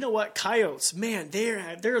like, and you know what, coyotes, man,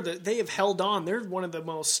 they have held on. They're one of the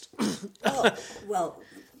most.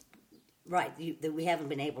 Right, we haven't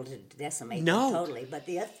been able to decimate them totally. But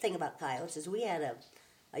the other thing about coyotes is we had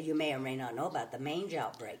you may or may not know about the mange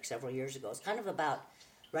outbreak several years ago. It's kind of about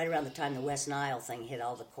right around the time the West Nile thing hit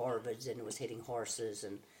all the corvids, and it was hitting horses,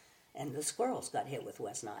 and the squirrels got hit with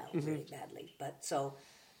West Nile really badly. But so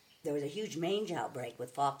there was a huge mange outbreak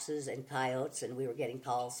with foxes and coyotes, and we were getting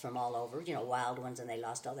calls from all over, wild ones, and they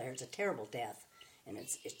lost all their hair. It's a terrible death, and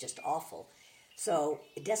it's just awful. So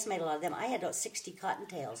it decimated a lot of them. I had 60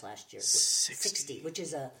 cottontails last year. 60, which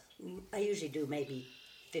is I usually do maybe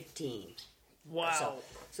 15. Wow.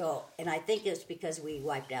 So, and I think it's because we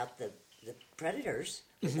wiped out the predators,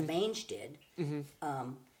 that the mange did,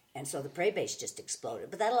 and so the prey base just exploded.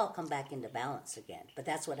 But that'll all come back into balance again. But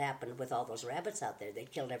that's what happened with all those rabbits out there. They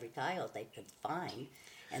killed every coyote they could find.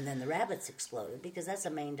 And then the rabbits exploded, because that's the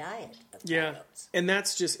main diet of coyotes. And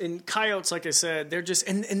that's just, and coyotes, like I said, they're just,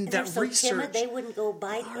 and that they're so research. Timid, they wouldn't go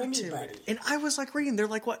bite anybody. Timid. And I was like reading, they're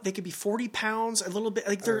like what? They could be 40 pounds, a little bit,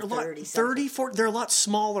 like they're a lot, 30, 40, they're a lot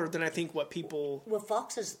smaller than I think what people. Well,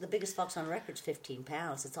 foxes, the biggest fox on record is 15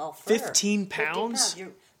 pounds. It's all fur. 15 pounds?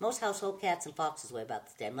 Most household cats and foxes weigh about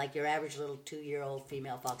the same. Like your average little 2-year-old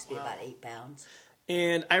female fox would be about 8 pounds.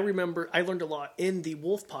 And I remember I learned a lot in the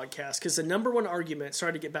wolf podcast, because the number one argument,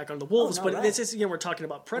 sorry to get back on the wolves, this is, we're talking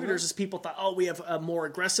about predators, is people thought, we have a more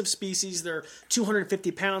aggressive species. They're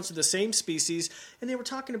 250 pounds to the same species. And they were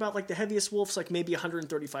talking about like the heaviest wolf's like maybe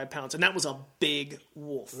 135 pounds. And that was a big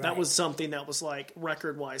wolf. Right. That was something that was like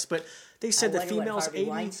record wise. But they said the female's 80.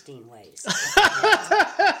 Weinstein weighs.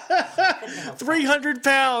 300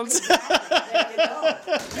 pounds. Exactly. There you go.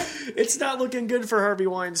 It's not looking good for Harvey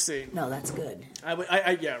Weinstein. No, that's good.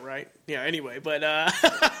 Yeah, right. Yeah, anyway, but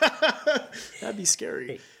that'd be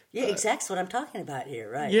scary. Yeah, exactly what I'm talking about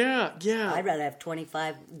here, right? Yeah. I'd rather have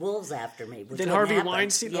 25 wolves after me. Than Harvey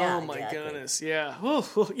Weinstein? Yeah, oh, my goodness. Yeah.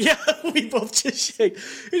 Oh, yeah, we both just shake.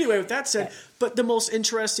 Anyway, with that said, but the most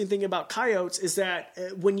interesting thing about coyotes is that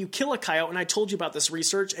when you kill a coyote, and I told you about this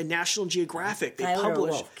research, in National Geographic, they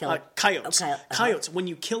publish coyotes. Coyotes. When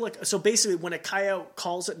you kill so basically when a coyote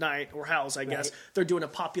calls at night, or howls, I guess, they're doing a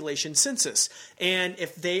population census. And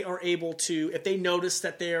if they are able to, if they notice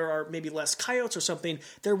that there are maybe less coyotes or something,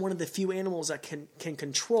 they're one of the few animals that can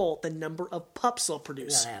control the number of pups they'll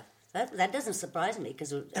produce. Yeah. That doesn't surprise me,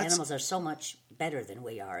 because animals are so much better than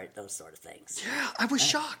we are at those sort of things. Yeah, I was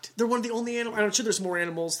shocked. They're one of the only animals. I'm sure there's more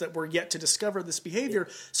animals that were yet to discover this behavior.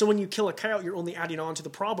 So when you kill a coyote, you're only adding on to the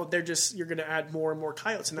problem. You're going to add more and more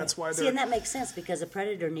coyotes, and that's why they're... See, and that makes sense, because a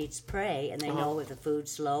predator needs prey, and they know if the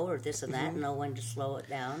food's slow or this and that, and know when to slow it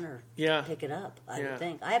down or pick it up, I would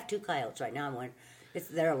think. I have 2 coyotes right now.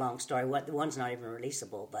 They're a long story. The one's not even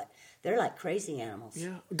releasable, but they're like crazy animals.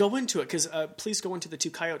 Yeah, go into it, because please go into the 2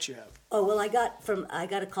 coyotes you have. Oh well, I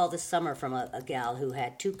got a call this summer from a gal who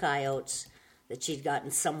had 2 coyotes that she'd gotten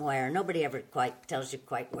somewhere. Nobody ever quite tells you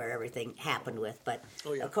quite where everything happened with, but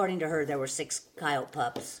according to her, there were 6 coyote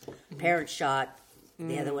pups. Parents shot,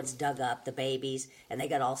 the other ones dug up the babies, and they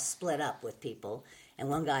got all split up with people. And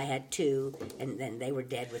one guy had 2, and then they were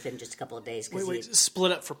dead within just a couple of days. Wait,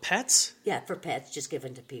 split up for pets? Yeah, for pets, just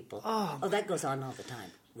given to people. Oh, that goes on all the time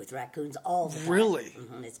with raccoons all the time. Really?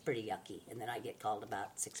 Mm-hmm. It's pretty yucky. And then I get called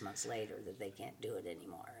about 6 months later that they can't do it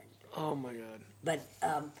anymore. Oh, my God. But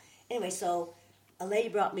anyway, so a lady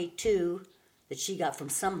brought me 2 that she got from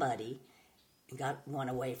somebody and got one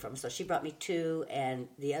away from. So she brought me 2, and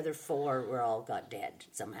the other 4 were all got dead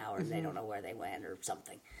somehow, or they don't know where they went or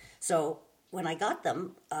something. So when I got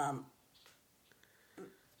them,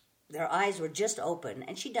 their eyes were just open,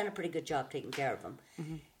 and she'd done a pretty good job taking care of them.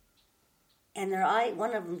 Mm-hmm. And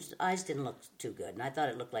one of them's eyes didn't look too good, and I thought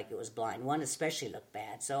it looked like it was blind. One especially looked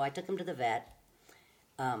bad. So I took him to the vet.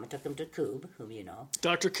 I took them to Coob, whom you know.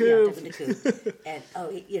 Dr. Coob. Yeah, I took them to Coob. And,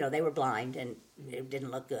 they were blind, and it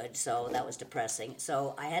didn't look good, so that was depressing.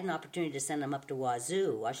 So I had an opportunity to send them up to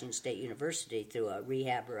Wazoo, Washington State University, through a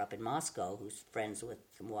rehabber up in Moscow who's friends with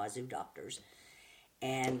some Wazoo doctors.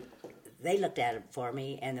 And they looked at it for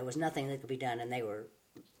me, and there was nothing that could be done, and they were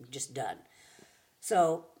just done.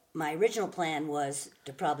 So my original plan was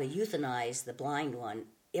to probably euthanize the blind one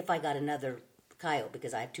if I got another coyote,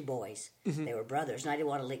 because I have 2 boys. Mm-hmm. They were brothers, and I didn't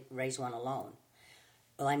want to raise one alone.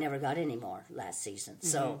 Well, I never got any more last season.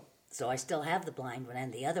 Mm-hmm. So I still have the blind one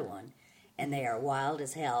and the other one, and they are wild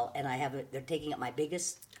as hell, and they're taking up my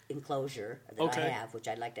biggest enclosure that I have, which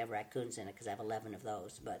I'd like to have raccoons in it because I have 11 of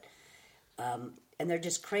those. But and they're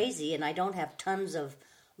just crazy, and I don't have tons of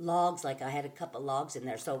logs. Like I had a couple logs in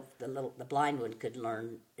there, so the blind one could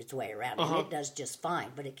learn its way around, and it does just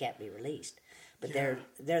fine, but it can't be released. But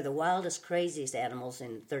they're the wildest, craziest animals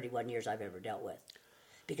in 31 years I've ever dealt with,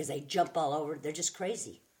 because they jump all over. They're just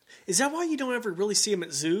crazy. Is that why you don't ever really see them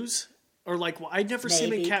at zoos? Or I'd never see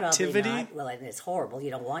them in captivity. Not. Well, and it's horrible.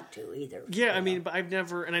 You don't want to either. Yeah, I mean, but I've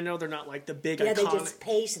never, and I know they're not like the big iconic. Yeah, they just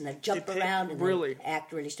pace and they jump around and really they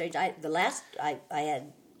act really strange. I've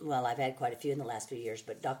had quite a few in the last few years,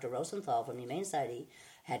 but Dr. Rosenthal from the Humane Society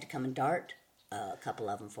had to come and dart a couple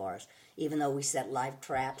of them for us, even though we set live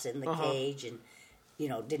traps in the cage and,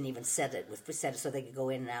 didn't even set it so they could go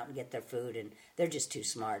in and out and get their food, and they're just too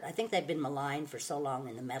smart. I think they've been maligned for so long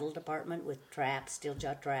in the metal department with traps, steel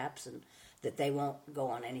jaw traps, and that they won't go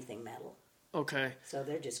on anything metal. Okay. So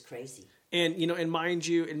they're just crazy. And, and mind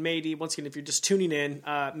you, and Mady, once again, if you're just tuning in,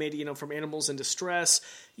 Mady, from Animals in Distress,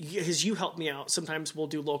 you helped me out. Sometimes we'll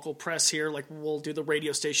do local press here, like we'll do the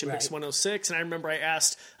radio station Mix 106. And I remember I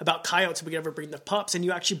asked about coyotes if we could ever bring the pups, and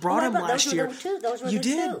you actually brought them last year. Those were you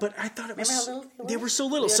did, too. But I thought it was. Remember how little they were so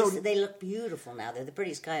little. So they look beautiful now. They're the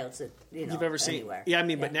prettiest coyotes that you've ever seen. Anywhere. Yeah, I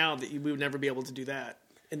mean, but now that we would never be able to do that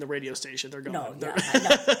in the radio station. They're gone. No,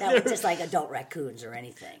 that was just like adult raccoons or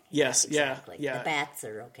anything. Yes, exactly. Yeah. The bats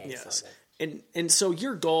are okay. Yes. So and so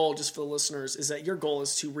your goal, just for the listeners, is that your goal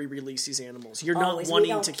is to re-release these animals. You're not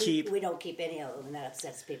wanting to keep... We don't keep any of them, and that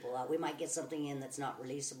upsets people out. We might get something in that's not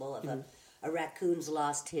releasable. If a raccoon's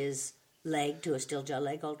lost his leg to a steel jaw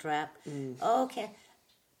leg hole trap, okay.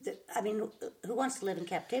 I mean, who wants to live in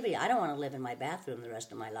captivity? I don't want to live in my bathroom the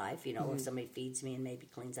rest of my life, if somebody feeds me and maybe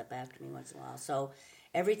cleans up after me once in a while. So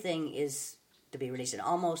everything is to be released. And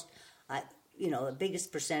almost... the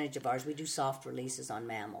biggest percentage of ours, we do soft releases on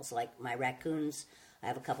mammals. Like my raccoons, I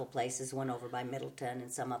have a couple places, one over by Middleton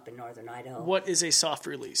and some up in northern Idaho. What is a soft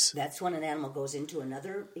release? That's when an animal goes into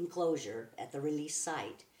another enclosure at the release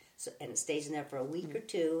site, and it stays in there for a week or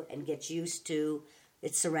 2 and gets used to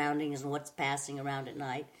its surroundings and what's passing around at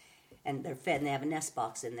night. And they're fed, and they have a nest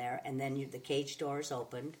box in there, and then the cage door is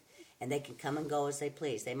opened, and they can come and go as they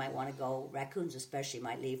please. They might want to go, raccoons especially,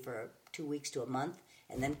 might leave for 2 weeks to a month,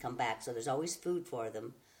 and then come back. So there's always food for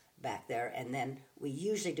them back there. And then we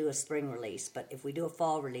usually do a spring release. But if we do a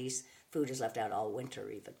fall release, food is left out all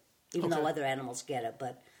winter even though other animals get it.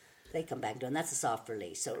 But they come back and that's a soft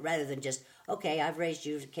release. So rather than just, okay, I've raised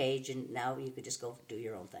you in a cage, and now you could just go do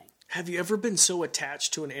your own thing. Have you ever been so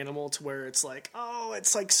attached to an animal to where it's like, oh,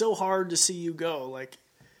 it's like so hard to see you go? Like,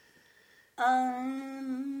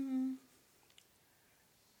 I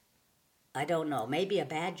don't know. Maybe a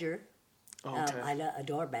badger. Okay. I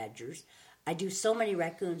adore badgers. I do so many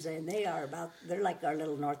raccoons, and they're like our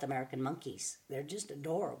little North American monkeys. They're just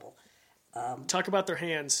adorable. Talk about their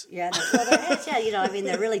hands. Yeah, their hands,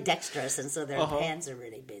 they're really dexterous, and so their hands are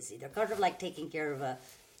really busy. They're kind of like taking care of a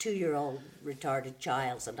 2-year-old retarded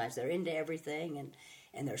child. Sometimes they're into everything,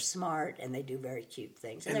 and they're smart, and they do very cute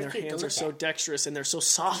things. And their cute hands to are look so at. Dexterous, and they're so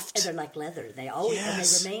soft. And they're like leather. They always and they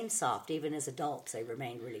remain soft, even as adults. They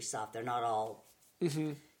remain really soft. They're not all...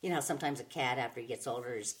 Mm-hmm. Sometimes a cat, after he gets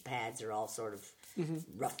older, his pads are all sort of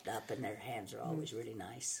roughed up, and their hands are always really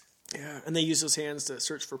nice. Yeah, and they use those hands to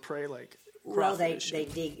search for prey, like Well, they crawfish.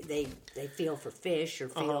 dig. They feel for fish or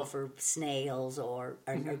feel for snails or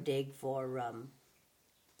dig for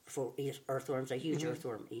earthworms. They're huge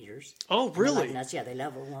earthworm eaters. Oh, And they really? like nuts. Yeah, they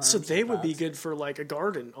love worms. So they and would be bugs. good for like a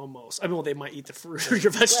garden almost. I mean, well, they might eat the fruit or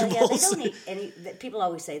your Well, vegetables. yeah, they don't eat any. People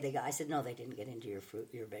always say they got. I said no, they didn't get into your fruit,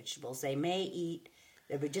 your vegetables. They may eat.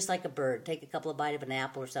 They're just like a bird. Take a couple of bites of an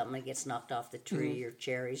apple or something, and it gets knocked off the tree or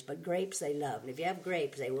cherries. But grapes they love, and if you have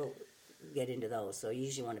grapes, they will get into those. So you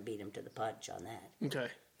usually want to beat them to the punch on that.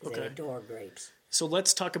 Okay. 'Cause They Okay. adore grapes. So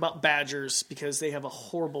let's talk about badgers because they have a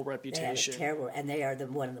horrible They have a reputation. terrible, and they are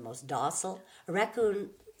one of the most docile. A raccoon,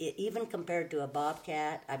 even compared to a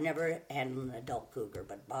bobcat, I've never handled an adult cougar,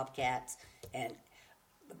 but bobcats and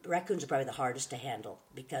raccoons are probably the hardest to handle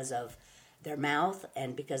because of their mouth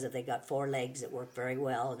and because of they got 4 legs that work very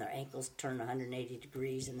well, and their ankles turn 180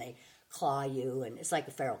 degrees, and they claw you, and it's like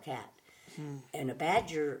a feral cat. And a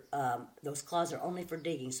badger, those claws are only for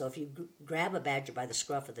digging. So if you grab a badger by the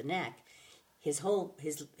scruff of the neck, his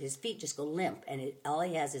feet just go limp, and all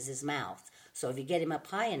he has is his mouth. So if you get him up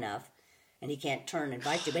high enough, and he can't turn and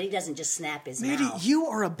bite you, but he doesn't just snap his Lady, mouth. you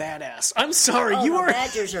are a badass. I'm sorry. Oh, you no, are.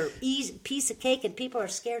 badgers are easy piece of cake, and people are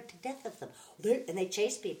scared to death of them. And they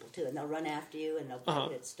chase people too, and they'll run after you, and they'll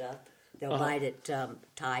bite at stuff. They'll bite at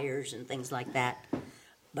tires and things like that.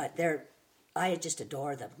 But I just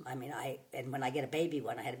adore them. I mean, and when I get a baby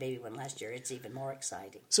one, I had a baby one last year. It's even more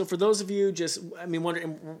exciting. So for those of you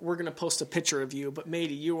wondering, we're going to post a picture of you, but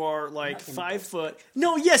Matey, you are like 5 foot.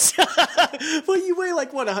 No, yes. Well, you weigh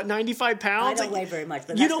like what, 95 I pounds? don't weigh very much,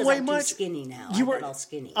 but you that's don't 'cause weigh I'm much. too skinny now. You I were got all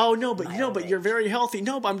skinny. Oh no, but my you know, old but you're age. very healthy.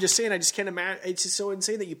 No, but I'm just saying, I just can't imagine. It's just so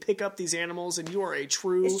insane that you pick up these animals and you are a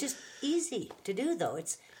true. It's just easy to do, though.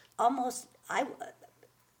 It's almost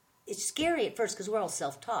it's scary at first because we're all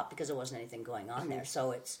self-taught because there wasn't anything going on there.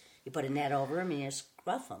 So you put a net over them and you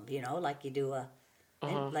scruff them, like you do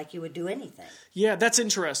like you would do anything. Yeah, that's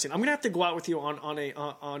interesting. I'm gonna have to go out with you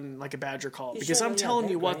on like a badger call because should. I'm Yeah, telling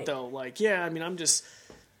they're you what great. though, like I mean I'm just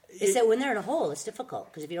It's that when they're in a hole, it's difficult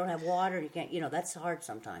because if you don't have water, you can't. That's hard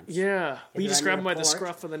sometimes. but you just they're grab them under by a the port.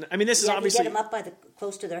 scruff of the. I mean, this is Yeah, obviously. you get them up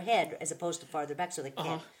close to their head as opposed to farther back, so they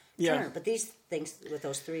can't Yeah. turn. But these things with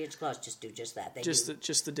those 3-inch claws just do just that. They just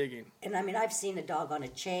do. the digging. And I mean, I've seen a dog on a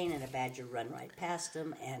chain and a badger run right past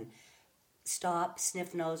them and stop,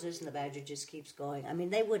 sniff noses, and the badger just keeps going. I mean,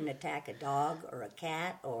 they wouldn't attack a dog or a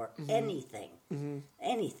cat or anything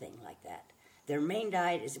like that. Their main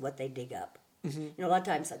diet is what they dig up. A lot of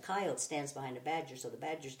times a coyote stands behind a badger, so the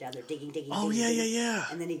badger's down there digging. Oh, yeah, yeah.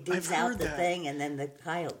 And then he digs I've out heard the that. thing, and then the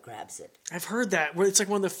coyote grabs it. I've heard that where it's like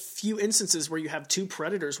one of the few instances where you have 2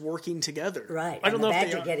 predators working together. Right. I don't and know the if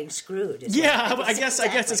badger they are. getting screwed. is Yeah, what- I guess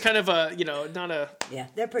it's kind of a not a. Yeah,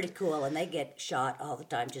 they're pretty cool, and they get shot all the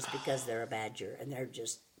time just because they're a badger, and they're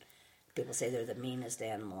just. People say they're the meanest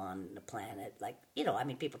animal on the planet. Like, I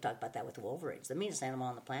mean, people talk about that with wolverines. The meanest animal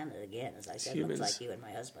on the planet, again, as I said, Humans. looks like you and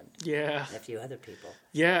my husband. Yeah, And a few other people.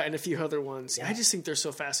 yeah, and a few other ones. Yeah. I just think they're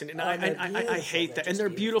so fascinating. Oh, And they're I beautiful. hate that. They're And just they're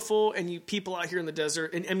beautiful. And you people out here in the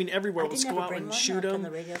desert, and I mean everywhere. I Let's didn't go ever out bring and one shoot up on them.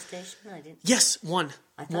 the radio station. I didn't. Yes, one.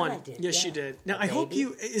 I thought one. I did, Yes, yeah. you did. Now, A I hope baby?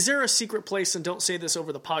 is there a secret place, and don't say this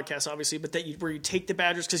over the podcast, obviously, but where you take the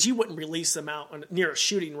badgers, because you wouldn't release them out near a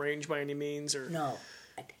shooting range by any means? Or No.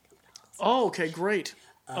 I take them down. Oh, okay, great.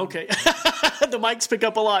 Okay. The mics pick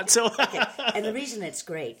up a lot, so. Okay. And the reason it's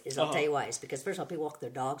great is, I'll tell you why, is because, first of all, people walk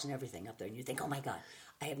their dogs and everything up there, and you think, oh, my God,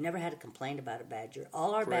 I have never had a complaint about a badger.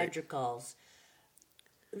 All our Great. badger calls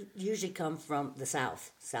usually come from the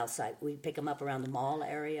south side. We pick them up around the mall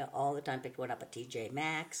area all the time. Pick one up at TJ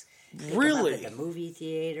Maxx. Pick 'em Really? up at the movie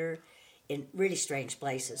theater. In really strange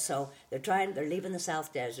places. So they're leaving the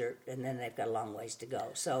South Desert, and then they've got a long ways to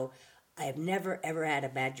go. So I have never, ever had a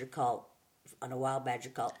badger call, on a wild badger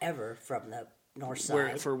call, ever from the north side.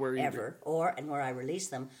 Where you- ever. And where I release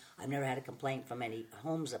them, I've never had a complaint from any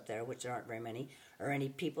homes up there, which there aren't very many, or any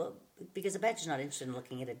people, because the badger's not interested in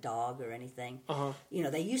looking at a dog or anything.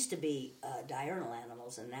 They used to be diurnal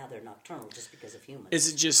animals, and now they're nocturnal just because of humans. Is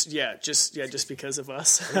it just because of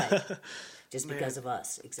us? Right. Just because of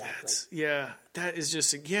us, exactly.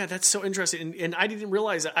 That's so interesting. And I didn't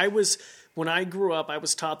realize that. When I grew up, I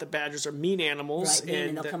was taught that badgers are mean animals. Right,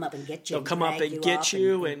 and they'll that come up and get you. They'll come up and get off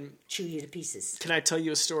you and chew you to pieces. Can I tell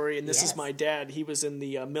you a story? And this is Yes. my dad. He was in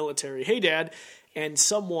the military. Hey, Dad. And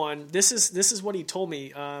this is what he told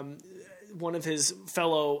me. One of his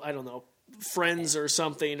fellow, I don't know, friends or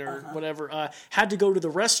something or whatever, had to go to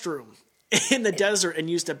the restroom in the desert and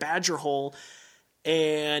used a badger hole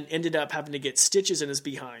and ended up having to get stitches in his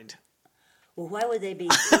behind. Well, why would they be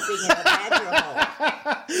pooping in a badger hole?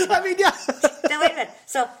 I mean, yeah. Now, wait a minute.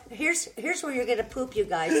 So here's where you're going to poop, you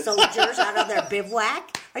guys. Soldiers out of their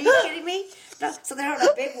bivouac? Are you kidding me? No, so they're on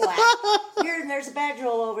a bivouac. Here, and there's a badger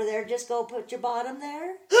hole over there. Just go put your bottom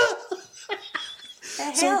there. The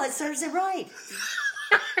hell, it serves it right.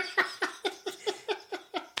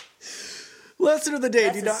 Lesson of the day.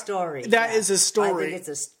 That's a story. That is a story. I think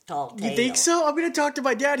it's a tall tale. You think so? I'm going to talk to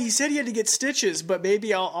my dad. He said he had to get stitches, but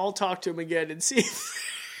maybe I'll talk to him again and see.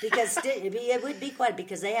 Because it would be quite,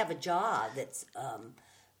 because they have a jaw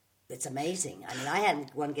that's amazing. I mean, I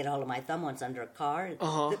had one get a hold of my thumb once under a car.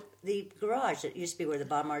 The garage, it used to be where the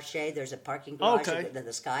Bon Marché, there's a parking garage, the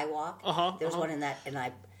Skywalk. There was one in that, and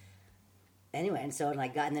anyway, and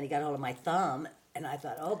then he got a hold of my thumb, and I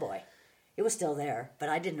thought, oh boy. It was still there, but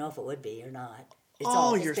I didn't know if it would be or not.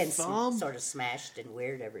 It's been thumb? Sort of smashed and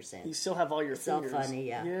weird ever since. You still have all your fingers. It's all funny,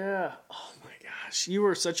 yeah. Yeah. Oh my gosh, you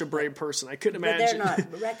were such a brave person. I couldn't imagine. But they're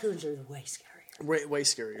not. Raccoons are way scarier. Way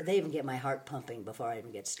scarier. They even get my heart pumping before I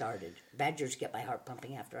even get started. Badgers get my heart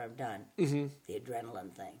pumping after I'm done. Mm-hmm. The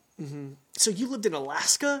adrenaline thing. Mm-hmm. So you lived in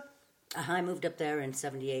Alaska? I moved up there in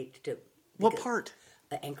 '78 to. What part?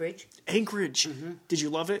 Anchorage. Anchorage. Mm-hmm. Did you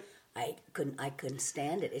love it? I couldn't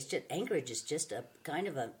stand it. It's just Anchorage is just a kind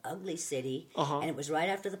of an ugly city, and it was right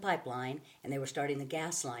after the pipeline, and they were starting the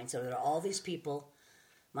gas line. So there are all these people.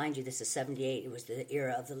 Mind you, this is '78. It was the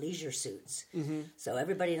era of the leisure suits. Mm-hmm. So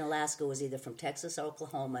everybody in Alaska was either from Texas or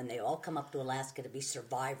Oklahoma, and they all come up to Alaska to be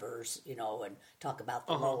survivors, and talk about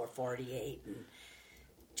the lower 48. And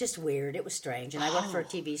just weird. It was strange. And I worked for a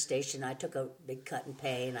TV station. I took a big cut and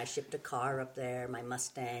pay, and I shipped a car up there, my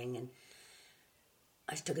Mustang, and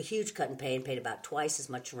I took a huge cut and pay and paid about twice as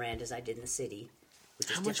much rent as I did in the city.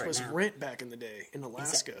 How much was rent back in the day in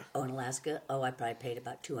Alaska? In Alaska? Oh, I probably paid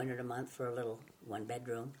about $200 a month for a little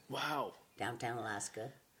one-bedroom. Wow. Downtown Alaska.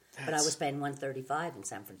 But I was paying $135 in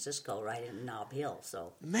San Francisco, right in Nob Hill.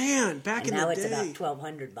 So man, back in the day. Now it's about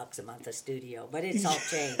 $1,200 a month a studio, but it's all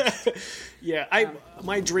changed. Yeah,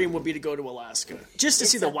 my dream would be to go to Alaska just to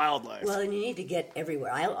see the wildlife. Well, and you need to get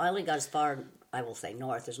everywhere. I only got as far, I will say,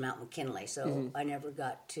 north as Mount McKinley, so I never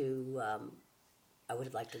got to. I would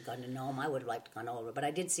have liked to have gone to Nome. I would have liked to have gone over, but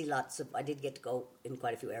I did see I did get to go in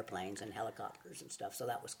quite a few airplanes and helicopters and stuff, so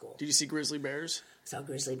that was cool. Did you see grizzly bears? Saw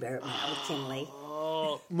grizzly bear at Mount McKinley.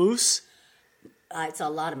 Oh, moose? I saw a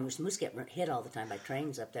lot of moose. Moose get hit all the time by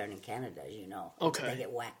trains up there and in Canada, as you know. Okay. They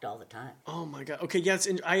get whacked all the time. Oh, my God. Okay, yes,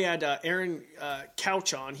 I had Aaron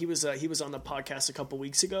Couch on. He was on the podcast a couple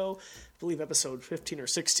weeks ago. I believe episode 15 or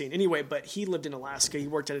 16. Anyway, but he lived in Alaska. He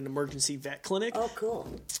worked at an emergency vet clinic. Oh, cool.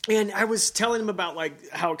 And I was telling him about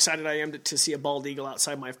how excited I am to see a bald eagle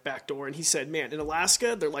outside my back door. And he said, man, in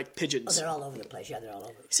Alaska, they're like pigeons. Oh, they're all over the place. Yeah, they're all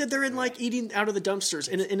over. He said they're in eating out of the dumpsters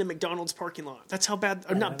in a McDonald's parking lot. That's how bad,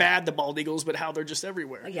 or not bad, the bald eagles, but how they're just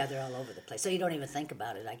everywhere. Oh, yeah, they're all over the place. So you don't even think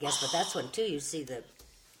about it, I guess. But that's when, too, you see the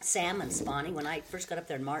salmon spawning. When I first got up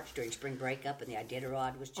there in March during spring breakup and the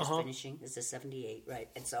Iditarod was just finishing. This is '78, right?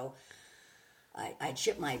 And so I'd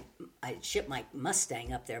shipped my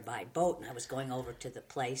Mustang up there by boat, and I was going over to the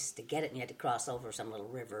place to get it, and you had to cross over some little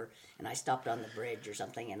river, and I stopped on the bridge or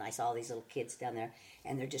something, and I saw these little kids down there,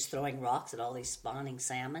 and they're just throwing rocks at all these spawning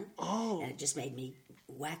salmon. Oh. And it just made me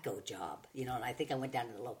wacko job, and I think I went down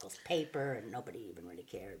to the local paper, and nobody even really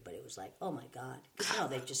cared, but it was like, oh my God. Because,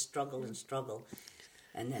 they just struggle and struggle.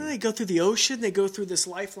 And then they go through the ocean, they go through this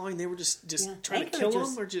lifeline, they were just trying to kill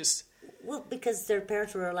them, or just... Well, because their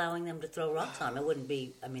parents were allowing them to throw rocks on them. It wouldn't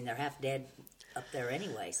be, they're half dead up there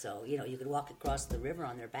anyway. So, you could walk across the river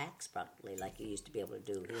on their backs practically like you used to be able to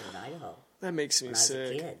do here in Idaho. That makes me sick. I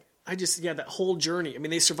was a kid. That whole journey.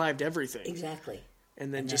 They survived everything. Exactly.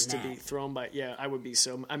 And then to be thrown by, I would be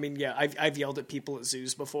so, I've yelled at people at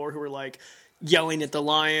zoos before who were like, yelling at the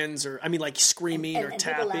lions, or screaming or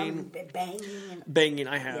tapping, banging.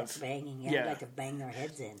 I have banging. Yeah, I'd like to bang their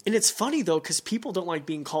heads in. And it's funny though because people don't like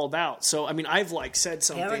being called out. So I've said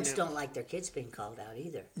something. Parents don't like their kids being called out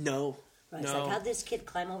either. No, right. It's like, how'd this kid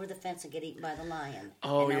climb over the fence and get eaten by the lion?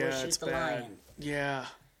 Oh, and yeah, shoot it's the bad. lion. Yeah.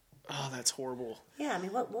 Oh, that's horrible. Yeah,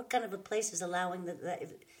 what kind of a place is allowing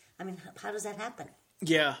that? How does that happen?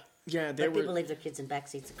 Yeah. Yeah, people leave their kids in back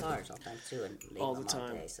seats of cars all the time too, and leave all them the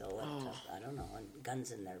time. All day. So I don't know, and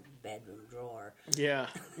guns in their bedroom drawer. Yeah.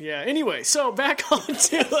 Anyway, so back on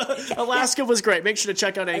to Alaska was great. Make sure to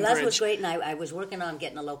check out Anchorage. Alaska was great, and I was working on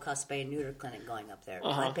getting a low-cost spay and neuter clinic going up there.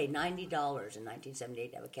 I paid $90 in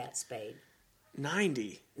 1978 to have a cat spayed.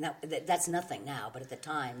 90. Now that's nothing now, but at the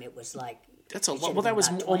time it was like. That's a lot. Well, that was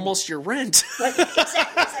almost your rent.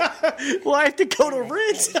 Exactly. Well, I have to go to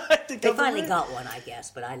rent. They finally got one, I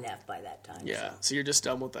guess, but I left by that time. Yeah, so you're just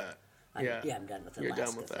done with that. I'm done with the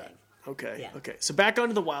Alaska thing. Okay. Yeah. Okay. So back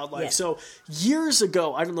onto the wildlife. Yes. So years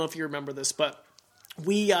ago, I don't know if you remember this, but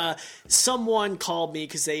we someone called me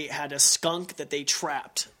because they had a skunk that they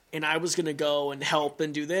trapped. And I was going to go and help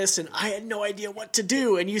and do this, and I had no idea what to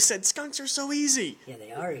do. And you said, skunks are so easy. Yeah,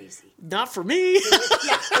 they are easy. Not for me.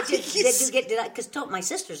 Yeah, but did you get, because my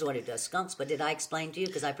sister's the one who does skunks, but did I explain to you?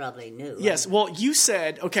 Because I probably knew. Yes, well, you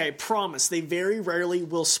said, okay, promise, they very rarely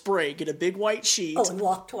will spray. Get a big white sheet. Oh, and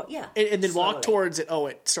walk toward, yeah. And then walk slowly. towards it. Oh,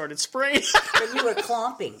 it started spraying. But you were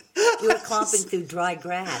clomping. You were clomping through dry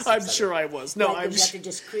grass. I'm sure I was. No, right, I'm you have to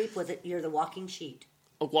just creep with it. You're the walking sheet.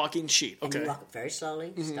 a walking sheet. And Okay. you walk it very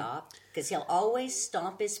slowly, stop. Because he'll always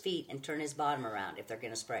stomp his feet and turn his bottom around if they're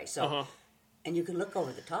going to spray. So, and you can look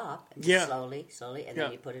over the top and just slowly, and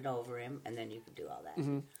then you put it over him, and then you can do all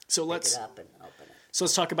that. So Pick let's it up and open it. so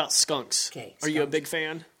let's talk about skunks. Okay, Are you a skunks. big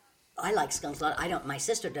fan? I like skunks a lot. I don't. My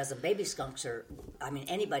sister doesn't. Baby skunks are. I mean,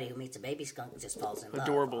 anybody who meets a baby skunk just falls in love.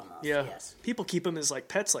 Adorable. Almost. Yeah. Yes. People keep them as like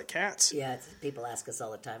pets, like cats. Yeah. People ask us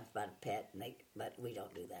all the time about a pet, but we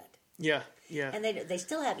don't do that. Yeah. Yeah. And they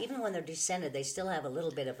still have, even when they're descended, they still have a little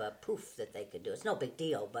bit of a poof that they could do. It's no big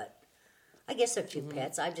deal, but I guess they're cute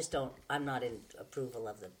pets. I just don't. I'm not in approval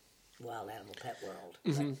of the wild animal pet world.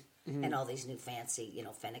 But, and all these new fancy,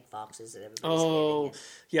 fennec foxes that everybody's Oh, getting.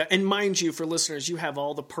 yeah. And mind you, for listeners, you have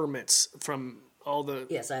all the permits from all the.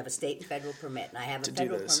 Yes, I have a state and federal permit, and I have a do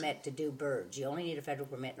federal this. permit to do birds. You only need a federal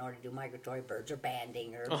permit in order to do migratory birds or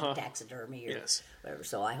banding or taxidermy or Yes. whatever.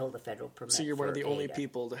 So I hold a federal permit. So you're one of for the only ADA.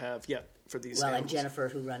 people to have, for these. Well, and animals. Jennifer,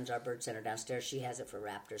 who runs our bird center downstairs, she has it for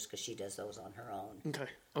raptors because she does those on her own. Okay.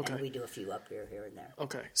 Okay. And we do a few up here and there.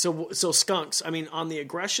 Okay. So skunks. I mean, on the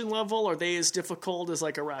aggression level, are they as difficult as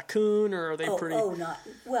like a raccoon, or are they pretty? Oh, not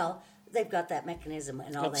well. They've got that mechanism,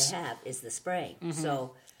 and all Oops. they have is the spraying.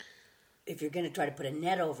 So, if you're going to try to put a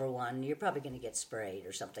net over one, you're probably going to get sprayed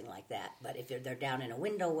or something like that. But if they're down in a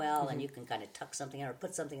window well, and you can kind of tuck something out or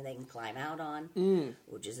put something they can climb out on,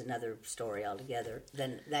 which is another story altogether,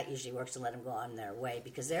 then that usually works to let them go on their way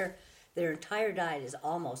because their entire diet is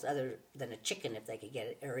almost other than a chicken if they could get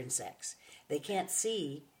it, or insects. They can't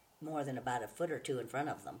see more than about a foot or two in front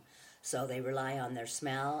of them. So they rely on their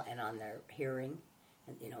smell and on their hearing,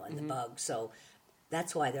 and the bugs. So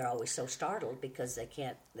that's why they're always so startled because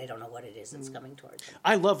they don't know what it is that's coming towards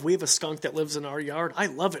them. We have a skunk that lives in our yard. I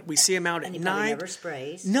love it. We see him out And at he probably night. never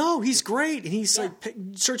sprays. No, he's great, and he's Yeah. like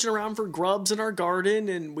searching around for grubs in our garden,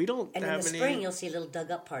 and we don't And in have the any. spring, you'll see little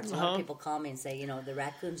dug up parts. A lot of people call me and say, the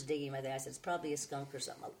raccoon's digging my thing. I said, it's probably a skunk or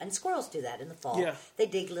something. And squirrels do that in the fall. Yeah. They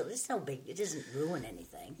dig little. It's no big. It doesn't ruin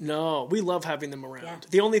anything. No, we love having them around. Yeah.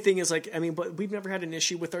 The only thing is, but we've never had an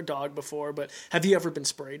issue with our dog before. But have you ever been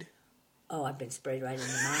sprayed Oh, I've been sprayed right in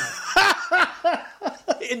the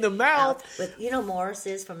mouth. in the mouth? But Morris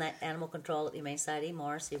is from that Animal Control at the Humane Society.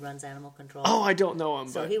 Morris, he runs Animal Control. Oh, I don't know him.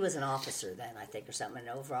 So but he was an officer then, I think, or something.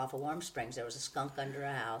 And over off of Warm Springs, there was a skunk under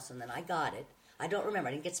a house, and then I got it. I don't remember.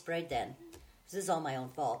 I didn't get sprayed then. This is all my own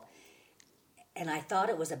fault. And I thought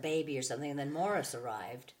it was a baby or something, and then Morris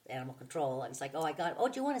arrived, Animal Control, and it's like, I got it. Oh,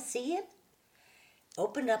 do you want to see it?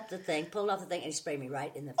 Opened up the thing, pulled off the thing, and he sprayed me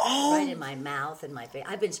right in my mouth and my face.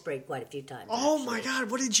 I've been sprayed quite a few times. Oh actually. my God!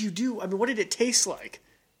 What did you do? I mean, what did it taste like?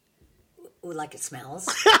 Ooh, like it smells.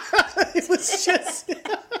 It was just.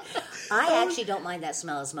 I actually don't mind that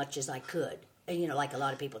smell as much as I could. And, like a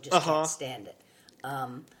lot of people just can't stand it.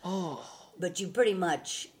 But you pretty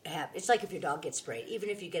much have. It's like if your dog gets sprayed. Even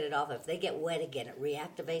if you get it off, if they get wet again, it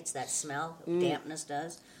reactivates that smell. Dampness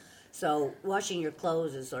does. So washing your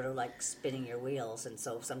clothes is sort of like spinning your wheels, and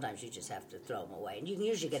so sometimes you just have to throw them away. And you can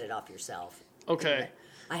usually get it off yourself. Okay.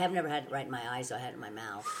 I have never had it right in my eyes, so I had it in my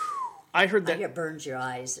mouth. I heard I that. hear it burns your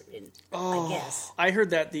eyes, I guess. I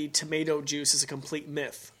heard that the tomato juice is a complete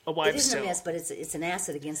myth. A It wives' isn't a tale. mist, but it's an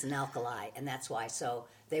acid against an alkali, and that's why. So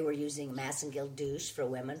they were using Massengill douche for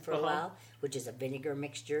women for a while, which is a vinegar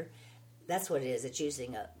mixture. That's what it is. It's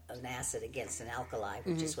using an acid against an alkali,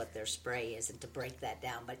 which is what their spray is, and to break that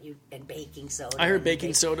down. And baking soda. I heard and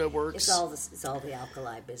baking soda works. It's all the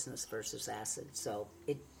alkali business versus acid. So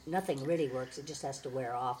nothing really works. It just has to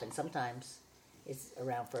wear off, and sometimes it's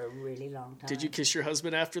around for a really long time. Did you kiss your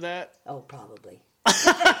husband after that? Oh, probably.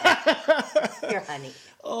 Here, honey.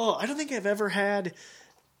 Oh, I don't think I've ever had.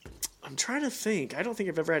 I'm trying to think. I don't think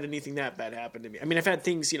I've ever had anything that bad happen to me. I mean, I've had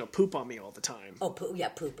things, poop on me all the time. Oh,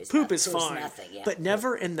 poop is Poop is fine, nothing, yeah. but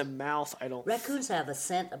never in the mouth. I don't. Raccoons have a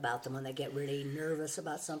scent about them when they get really nervous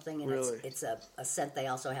about something, and Really? it's a scent they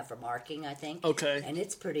also have for marking, I think. Okay. And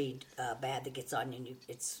it's pretty bad that gets on you.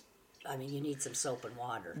 You need some soap and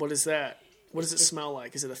water. What is that? What does it smell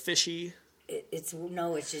like? Is it a fishy? It's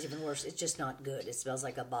just even worse. It's just not good. It smells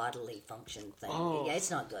like a bodily function thing. Oh. Yeah,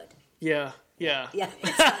 it's not good. Yeah. Yeah. Yeah,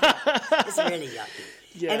 it's really yucky.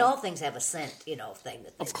 Yeah. And all things have a scent, thing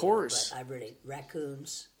that they Of do, course. but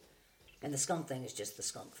raccoons, and the skunk thing is just the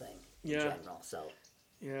skunk thing in Yeah. general. So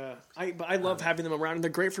Yeah. But I love having them around, and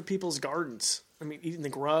they're great for people's gardens. I mean, eating the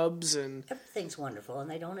grubs and... everything's wonderful, and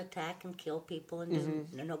they don't attack and kill people, and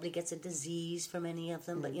Mm-hmm. nobody gets a disease from any of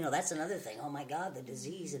them. But that's another thing. Oh my God, the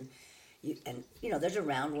disease, and there's a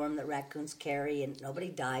roundworm that raccoons carry, and nobody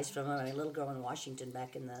dies from it. I mean, a little girl in Washington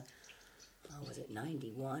back in the was it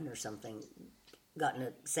 91 or something, got in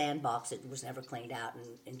a sandbox that was never cleaned out and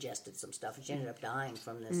ingested some stuff, and she ended up dying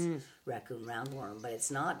from this raccoon roundworm. But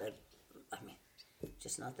it's not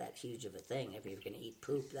just not that huge of a thing. If you're going to eat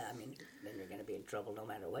poop, then you're going to be in trouble no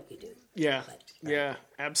matter what you do. Yeah, But, yeah,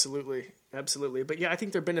 absolutely. But yeah, I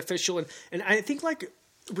think they're beneficial, and I think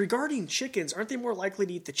regarding chickens, aren't they more likely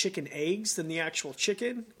to eat the chicken eggs than the actual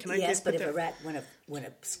chicken? Yes, but if when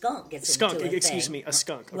a skunk gets into a thing, a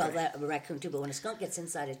skunk. Okay. Well, a raccoon too. But when a skunk gets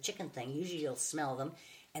inside a chicken thing, usually you'll smell them,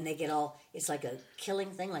 and they get all. It's like a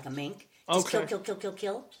killing thing, like a mink. Just Okay.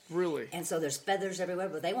 kill. Really? And so there's feathers everywhere,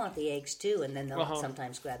 but they want the eggs too, and then they'll Uh-huh.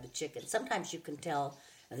 sometimes grab the chicken. Sometimes you can tell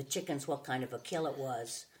the chickens what kind of a kill it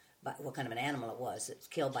was, by what kind of an animal it was. It's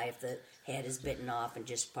killed by if the head is bitten off and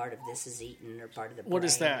just part of this is eaten, or part of the brain. What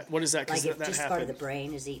is that? What is that? 'Cause Like if that just part of the happened.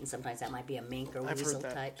 brain is eaten, sometimes that might be a mink or I've heard weasel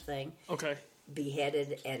that. type thing. Okay.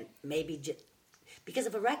 Beheaded, and maybe because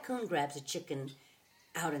if a raccoon grabs a chicken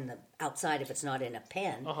outside, if it's not in a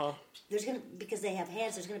pen, there's because they have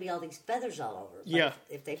hands, there's gonna be all these feathers all over. But Yeah.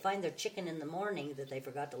 if they find their chicken in the morning that they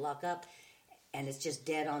forgot to lock up, and it's just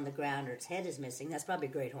dead on the ground, or its head is missing, that's probably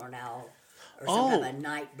a great horned owl or some kind of a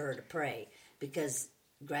night bird of prey, because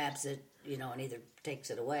grabs it, and either takes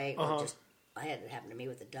it away or just. I had it happen to me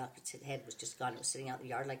with a duck. Its head was just gone. It was sitting out in the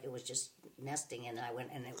yard like it was just nesting, and I went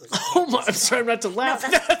and it was. Oh my! I'm sorry not to laugh.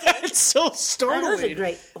 It's so That startling. was a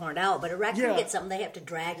great horned owl, but a raccoon Yeah. gets something, they have to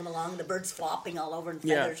drag him along. The bird's flopping all over, and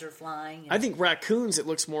Yeah. feathers are flying. I think raccoons, it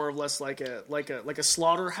looks more or less like a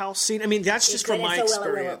slaughterhouse scene. I mean, that's just from my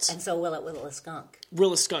experience. And so will it with a skunk.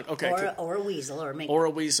 Will a skunk? Okay. Or a weasel, or a mink. Or a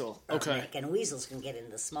weasel. or a Okay. mink. And weasels can get in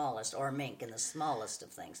the smallest, or a mink in the smallest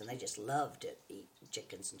of things, and they just love to eat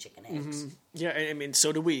chickens and chicken eggs. Yeah, I mean,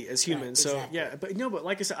 so do we as humans. So exactly. yeah, but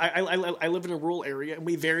like I said, I live in a rural area, and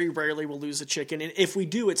we very rarely will lose a chicken. And if we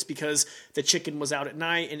do, it's because the chicken was out at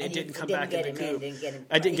night and it didn't come back in the coop.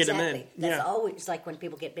 I didn't get him in. That's Yeah. always like when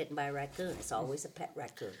people get bitten by a raccoon. It's always a pet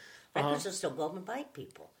raccoon. Raccoons will still go up and bite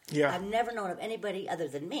people. Yeah. I've never known of anybody other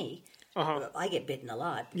than me. I get bitten a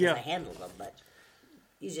lot because Yeah. I handle them, but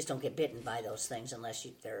you just don't get bitten by those things unless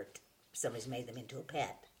somebody's made them into a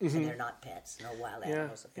pet, and they're not pets. No wild Yeah.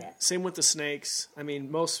 animals are pets. Same with the snakes. I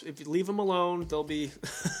mean, if you leave them alone, they'll be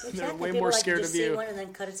they're Exactly. way People more like scared to of just see you. one and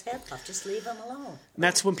then cut its head off. Just leave them alone. And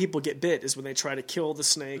that's when people get bit, is when they try to kill the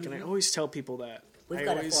snake. And I always tell people that. We've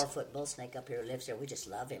got a 4-foot bull snake up here who lives here. We just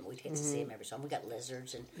love him. We get to see him every so often. We got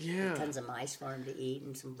lizards and Yeah. tons of mice for him to eat,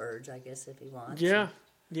 and some birds, I guess, if he wants. Yeah,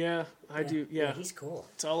 I do. Yeah, He's cool.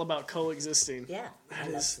 it's all about coexisting. Yeah, I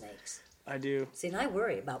That love is- snakes. I do. See, and I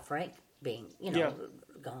worry about Frank being, Yeah.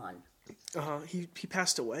 gone. He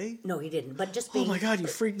passed away. No, he didn't. But just Oh being. my God, you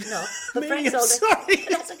freaked me. No, but Manny, Frank's I'm older. sorry.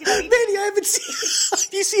 That's okay. No, he Manny, I haven't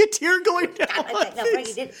seen. Do you see a tear going down? I my think, no, face?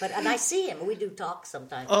 Frankie didn't. And I see him. We do talk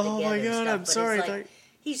sometimes Oh, together my and God, stuff, I'm but sorry. It's like,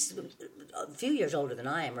 he's a few years older than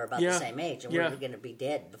I am, or about Yeah. the same age, and Yeah. we're going to be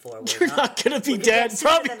dead before we're You're not going to be we're dead.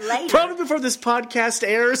 sooner Probably, than later. probably before this podcast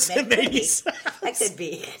airs. That could be. Manny's- That could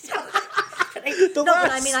be. No, but I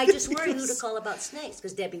last mean, I just worry who to news. call about snakes,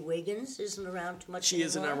 because Debbie Wiggins isn't around too much She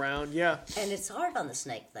isn't anymore. around. Yeah. And it's hard on the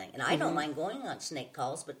snake thing. And I don't mind going on snake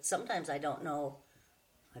calls, but sometimes I don't know.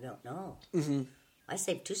 I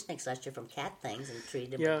saved 2 snakes last year from cat things and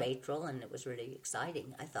treated them Yeah. with Baytril, and it was really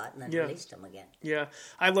exciting, I thought, and then Yeah. released them again. Yeah,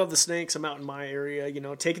 I love the snakes. I'm out in my area,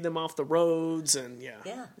 taking them off the roads, and Yeah,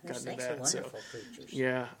 got into snakes are that, so- wonderful creatures.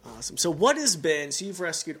 Yeah, awesome. So what has been, so you've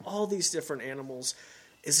rescued all these different animals.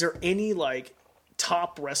 Is there any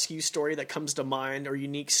top rescue story that comes to mind, or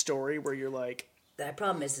unique story where you're like, The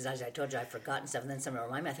problem is, as I told you, I've forgotten stuff, and then someone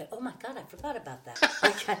reminded me. I thought, oh my God, I forgot about that.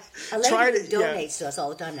 A lady who donates to us all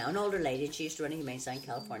the time now, an older lady, and she used to run a humane society in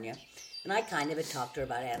California. And I kind of had talked to her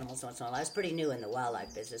about animals once in a while. I was pretty new in the